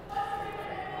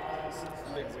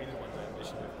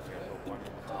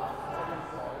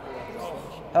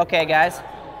 Okay guys,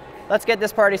 let's get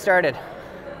this party started.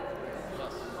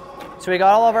 So we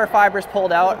got all of our fibers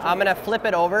pulled out. I'm gonna flip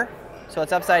it over so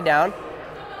it's upside down.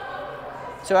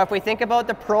 So if we think about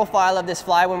the profile of this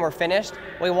fly when we're finished,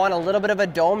 we want a little bit of a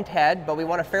domed head, but we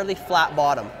want a fairly flat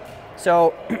bottom.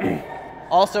 So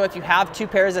also, if you have two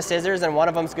pairs of scissors and one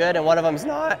of them's good and one of them's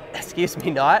not, excuse me,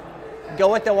 not,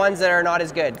 go with the ones that are not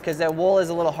as good, because the wool is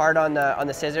a little hard on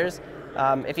the scissors.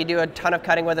 If you do a ton of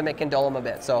cutting with them, it can dull them a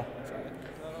bit, so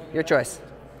your choice.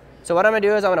 So what I'm gonna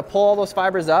do is I'm gonna pull all those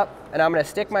fibers up, and I'm gonna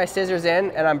stick my scissors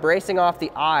in, and I'm bracing off the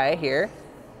eye here,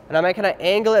 and I'm gonna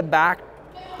angle it back.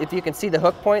 If you can see the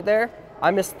hook point there,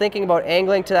 I'm just thinking about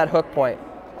angling to that hook point,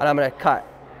 and I'm gonna cut.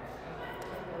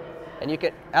 And you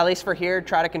can, at least for here,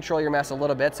 try to control your mess a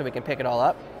little bit so we can pick it all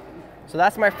up. So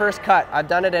that's my first cut. I've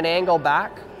done it an angle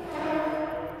back.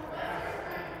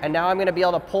 And now I'm gonna be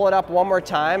able to pull it up one more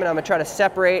time, and I'm gonna try to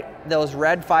separate those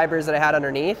red fibers that I had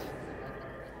underneath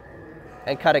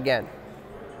and cut again.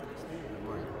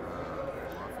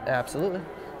 Absolutely.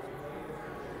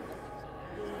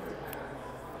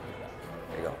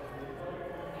 There you go.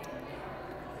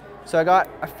 So I got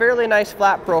a fairly nice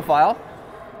flat profile.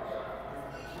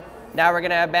 Now we're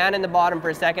gonna abandon the bottom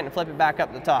for a second and flip it back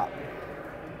up the top.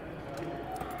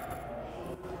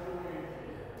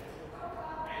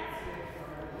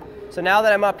 So now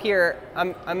that I'm up here,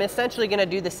 I'm essentially gonna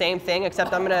do the same thing,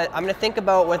 except I'm gonna think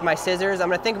about, with my scissors, I'm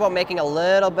gonna think about making a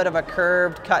little bit of a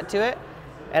curved cut to it,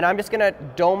 and I'm just gonna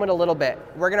dome it a little bit.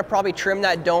 We're gonna probably trim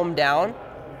that dome down,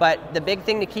 but the big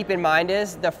thing to keep in mind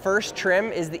is the first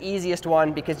trim is the easiest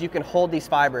one because you can hold these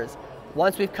fibers.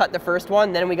 Once we've cut the first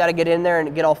one, then we gotta get in there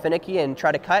and get all finicky and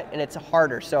try to cut, and it's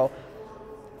harder. So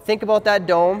think about that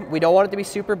dome. We don't want it to be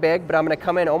super big, but I'm gonna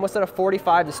come in almost at a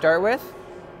 45 to start with,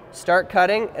 start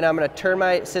cutting, and I'm gonna turn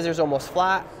my scissors almost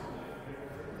flat.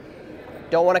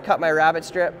 Don't wanna cut my rabbit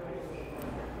strip.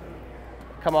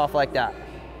 Come off like that.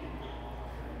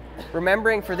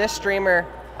 Remembering for this streamer,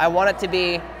 I want it to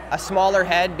be a smaller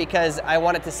head because I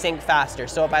want it to sink faster.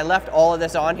 So if I left all of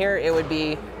this on here, it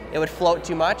would float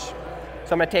too much.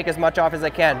 So I'm gonna take as much off as I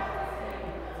can.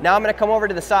 Now I'm gonna come over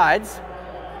to the sides.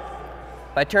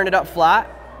 If I turn it up flat,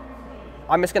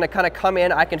 I'm just gonna kind of come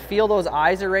in. I can feel those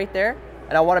eyes are right there,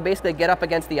 and I wanna basically get up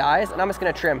against the eyes, and I'm just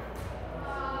gonna trim.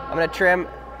 I'm gonna trim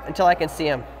until I can see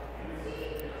them.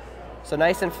 So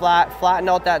nice and flat, flatten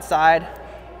out that side.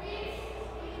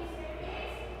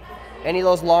 Any of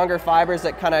those longer fibers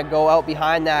that kind of go out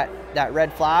behind that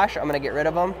red flash, I'm gonna get rid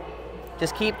of them.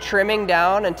 Just keep trimming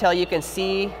down until you can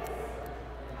see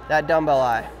that dumbbell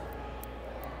eye.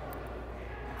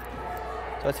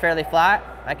 So it's fairly flat.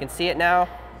 I can see it now.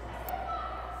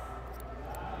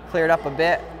 Clear it up a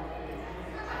bit.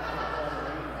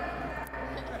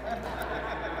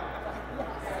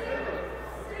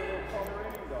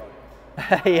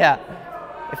 Yeah,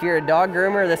 if you're a dog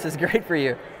groomer, this is great for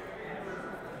you.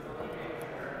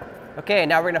 Okay,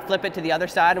 now we're gonna flip it to the other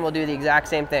side and we'll do the exact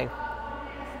same thing.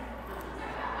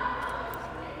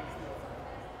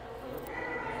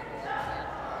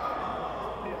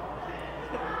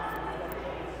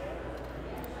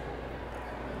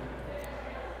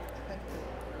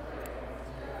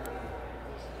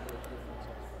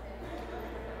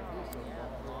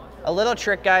 A little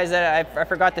trick, guys, that I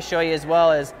forgot to show you as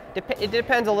well is, it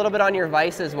depends a little bit on your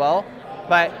vise as well,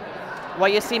 but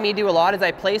what you see me do a lot is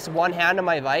I place one hand on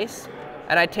my vise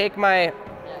and I take my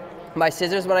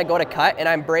scissors when I go to cut and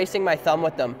I'm bracing my thumb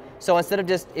with them. So instead of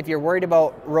just, if you're worried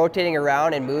about rotating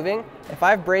around and moving, if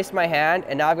I've braced my hand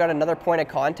and now I've got another point of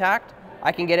contact,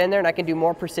 I can get in there and I can do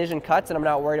more precision cuts and I'm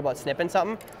not worried about snipping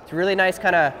something. It's a really nice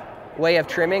kind of way of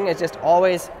trimming. It's just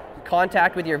always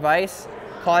contact with your vise,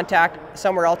 contact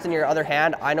somewhere else in your other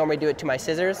hand. I normally do it to my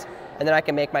scissors, and then I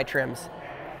can make my trims.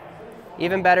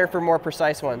 Even better for more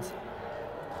precise ones.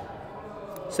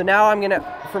 So now I'm gonna,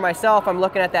 for myself, I'm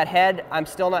looking at that head. I'm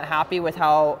still not happy with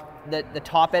how the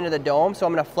top end of the dome, so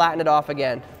I'm gonna flatten it off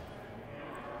again.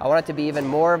 I want it to be even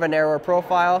more of a narrower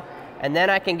profile, and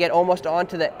then I can get almost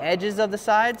onto the edges of the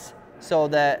sides, so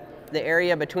that the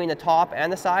area between the top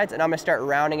and the sides, and I'm gonna start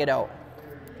rounding it out.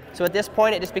 So at this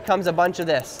point, it just becomes a bunch of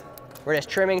this. We're just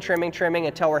trimming, trimming, trimming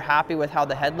until we're happy with how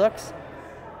the head looks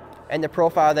and the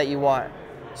profile that you want.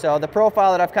 So the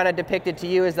profile that I've kind of depicted to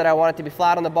you is that I want it to be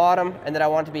flat on the bottom and that I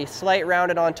want it to be slight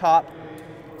rounded on top,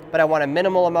 but I want a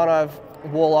minimal amount of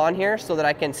wool on here so that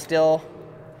I can still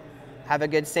have a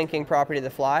good sinking property of the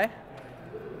fly.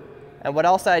 And what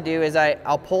else I do is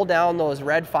I'll pull down those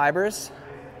red fibers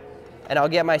and I'll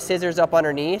get my scissors up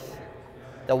underneath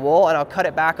the wool and I'll cut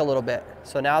it back a little bit.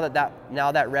 So now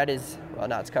that red is, well,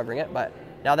 now it's covering it, but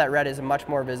now that red is much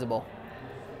more visible.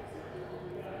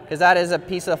 Because that is a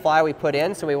piece of the fly we put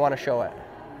in, so we want to show it.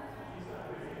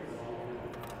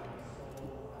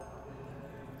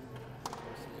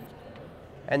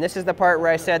 And this is the part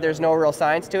where I said there's no real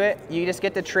science to it. You just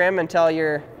get to trim until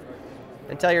you're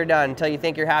done, until you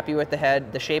think you're happy with the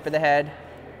head, the shape of the head.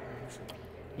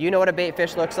 You know what a bait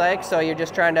fish looks like, so you're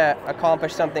just trying to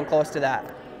accomplish something close to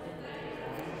that.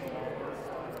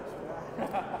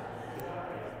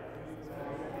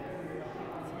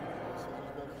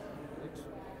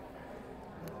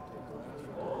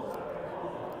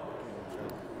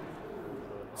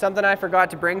 Something I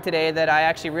forgot to bring today that I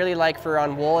actually really like for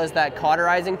on wool is that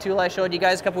cauterizing tool I showed you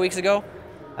guys a couple weeks ago.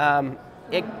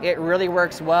 it really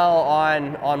works well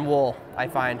on wool, I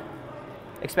find.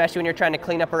 Especially when you're trying to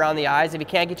clean up around the eyes. If you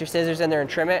can't get your scissors in there and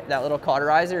trim it, that little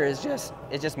cauterizer is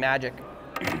just magic.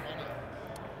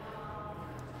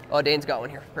 Oh, Dane's got one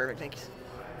here. Perfect, thanks.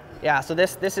 Yeah, so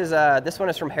this one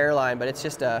is from Hairline, but it's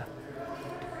just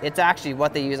it's actually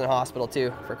what they use in hospital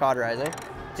too for cauterizing.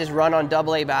 Just run on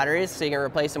AA batteries so you can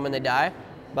replace them when they die.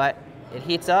 But it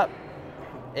heats up,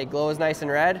 it glows nice and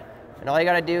red, and all you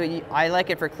gotta do, I like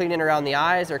it for cleaning around the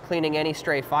eyes or cleaning any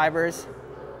stray fibers.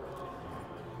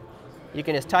 You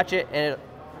can just touch it and it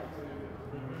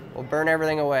will burn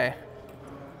everything away.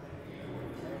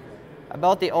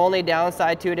 About the only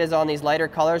downside to it is on these lighter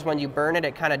colors, when you burn it,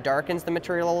 it kind of darkens the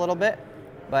material a little bit,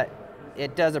 but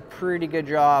it does a pretty good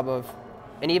job of,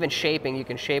 and even shaping, you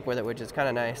can shape with it, which is kind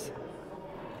of nice.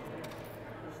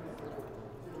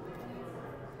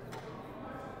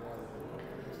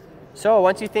 So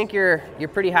once you think you're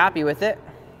pretty happy with it,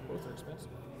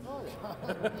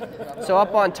 so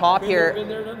up on top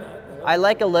here, I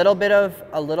like a little bit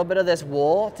of this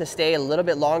wool to stay a little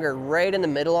bit longer right in the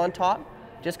middle on top,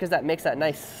 just because that makes that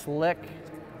nice slick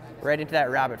right into that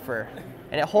rabbit fur,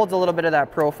 and it holds a little bit of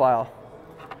that profile.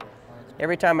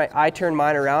 Every time I turn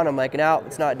mine around, I'm like, no,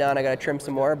 it's not done, I gotta trim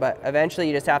some more, but eventually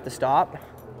you just have to stop.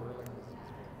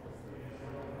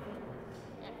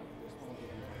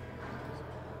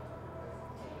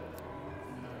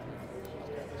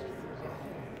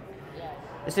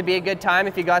 This would be a good time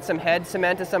if you got some head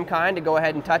cement of some kind to go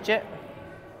ahead and touch it.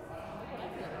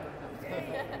 I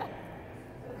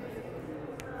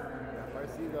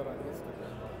see that on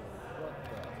Instagram.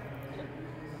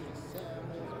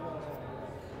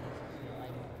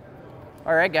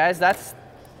 All right, guys, that's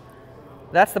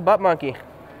the butt monkey.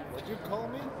 What'd you call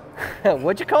me?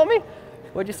 What'd you call me?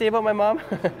 What'd you say about my mom?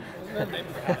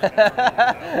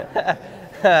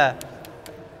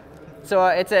 So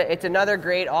it's another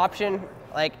great option.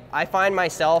 Like, I find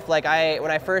myself, like,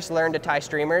 when I first learned to tie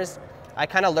streamers, I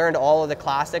kind of learned all of the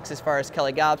classics as far as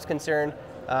Kelly Galloup's concerned,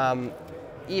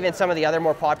 even some of the other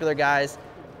more popular guys.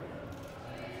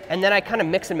 And then I kind of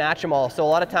mix and match them all. So a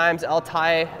lot of times I'll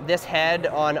tie this head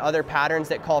on other patterns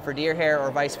that call for deer hair or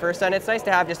vice versa. And it's nice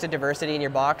to have just a diversity in your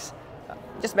box.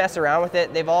 Just mess around with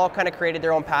it. They've all kind of created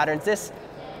their own patterns.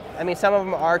 I mean, some of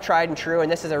them are tried and true,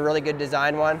 and this is a really good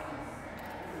design one.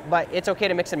 But it's okay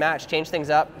to mix and match, change things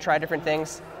up, try different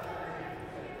things.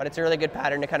 But it's a really good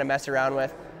pattern to kind of mess around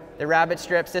with. The rabbit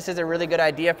strips, this is a really good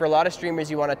idea for a lot of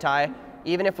streamers you want to tie.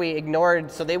 Even if we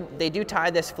ignored, so they do tie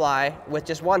this fly with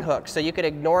just one hook. So you could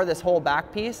ignore this whole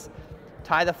back piece,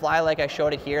 tie the fly like I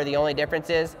showed it here. The only difference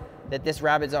is that this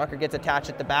rabbit zonker gets attached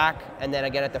at the back and then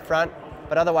again at the front,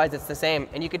 but otherwise it's the same.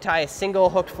 And you could tie a single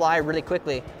hooked fly really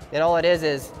quickly. And all it is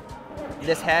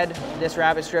this head, this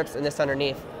rabbit strips, and this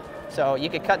underneath. So you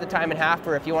could cut the time in half,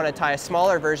 or if you want to tie a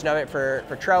smaller version of it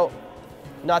for trout,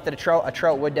 not that a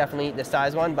trout would definitely eat this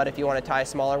size one, but if you want to tie a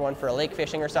smaller one for a lake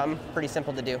fishing or something, pretty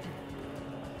simple to do.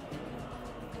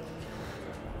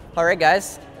 All right,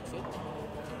 guys.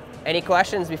 Any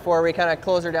questions before we kind of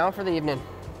close her down for the evening?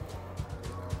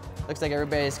 Looks like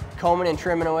everybody's combing and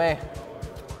trimming away.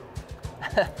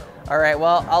 All right,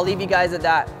 well, I'll leave you guys at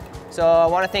that. So I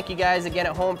want to thank you guys again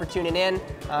at home for tuning in.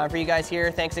 For you guys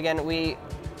here, thanks again. We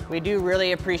do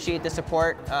really appreciate the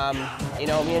support. You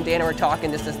know, me and Dana were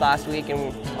talking this last week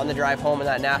and on the drive home in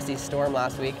that nasty storm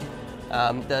last week.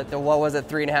 What was it,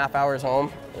 3.5 hours home,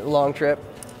 long trip.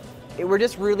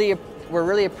 We're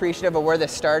really appreciative of where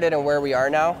this started and where we are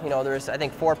now. You know, there's, I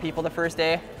think, 4 people the first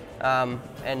day,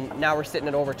 and now we're sitting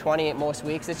at over 20 at most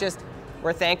weeks. It's just,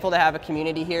 we're thankful to have a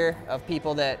community here of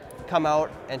people that come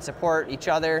out and support each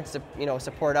other, you know,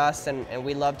 support us, and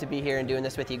we love to be here and doing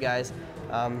this with you guys.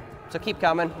 So keep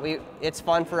coming. It's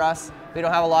fun for us. We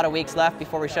don't have a lot of weeks left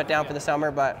before we shut down for the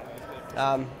summer, but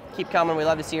keep coming. We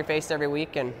love to see your face every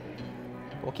week, and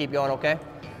we'll keep going, okay?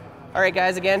 All right,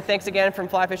 guys, again, thanks again from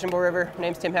Fly Fishing Bow River. My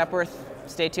name's Tim Hepworth.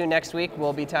 Stay tuned next week.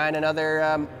 We'll be tying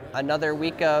another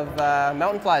week of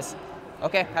mountain flies.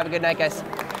 Okay, have a good night, guys.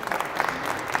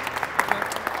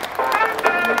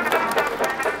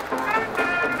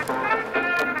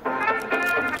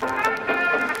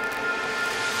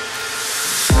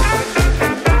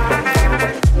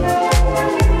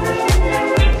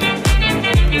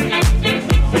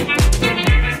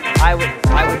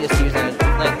 I would just use it.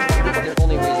 Like, the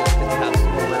only reason is because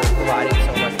we're providing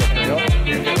so much material.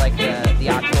 Like the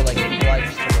actual like people are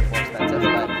just so much more expensive.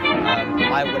 But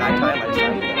when I tie them, I just tie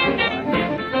them.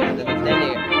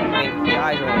 I mean, the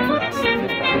eyes are only for us. The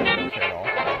fish probably don't care at all.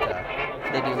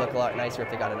 But they do look a lot nicer if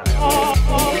they got an eye on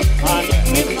it.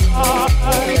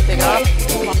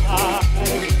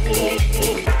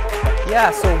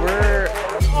 Yeah, so we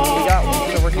got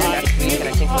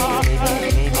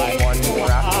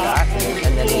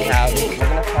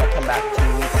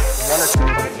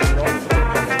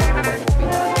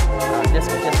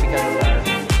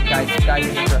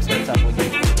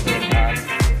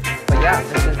Yeah, this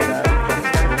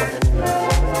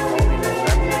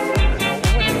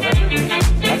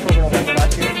is November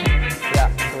last year.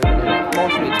 Yeah, so we've been doing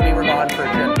most weeks. We were gone for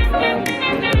a trip to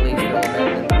the Middle East for a little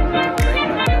bit and took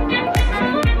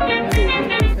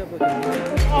a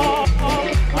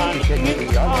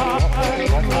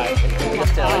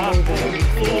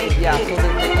break. Yeah, so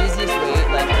the easiest way,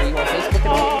 like, are you on Facebook at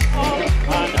all?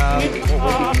 What would be the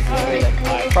easiest way?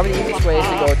 Like, probably the easiest way is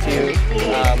to go to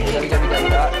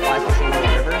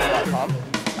www.flyfishingrriver.com.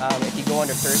 If you go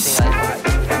under Thursday Night Live,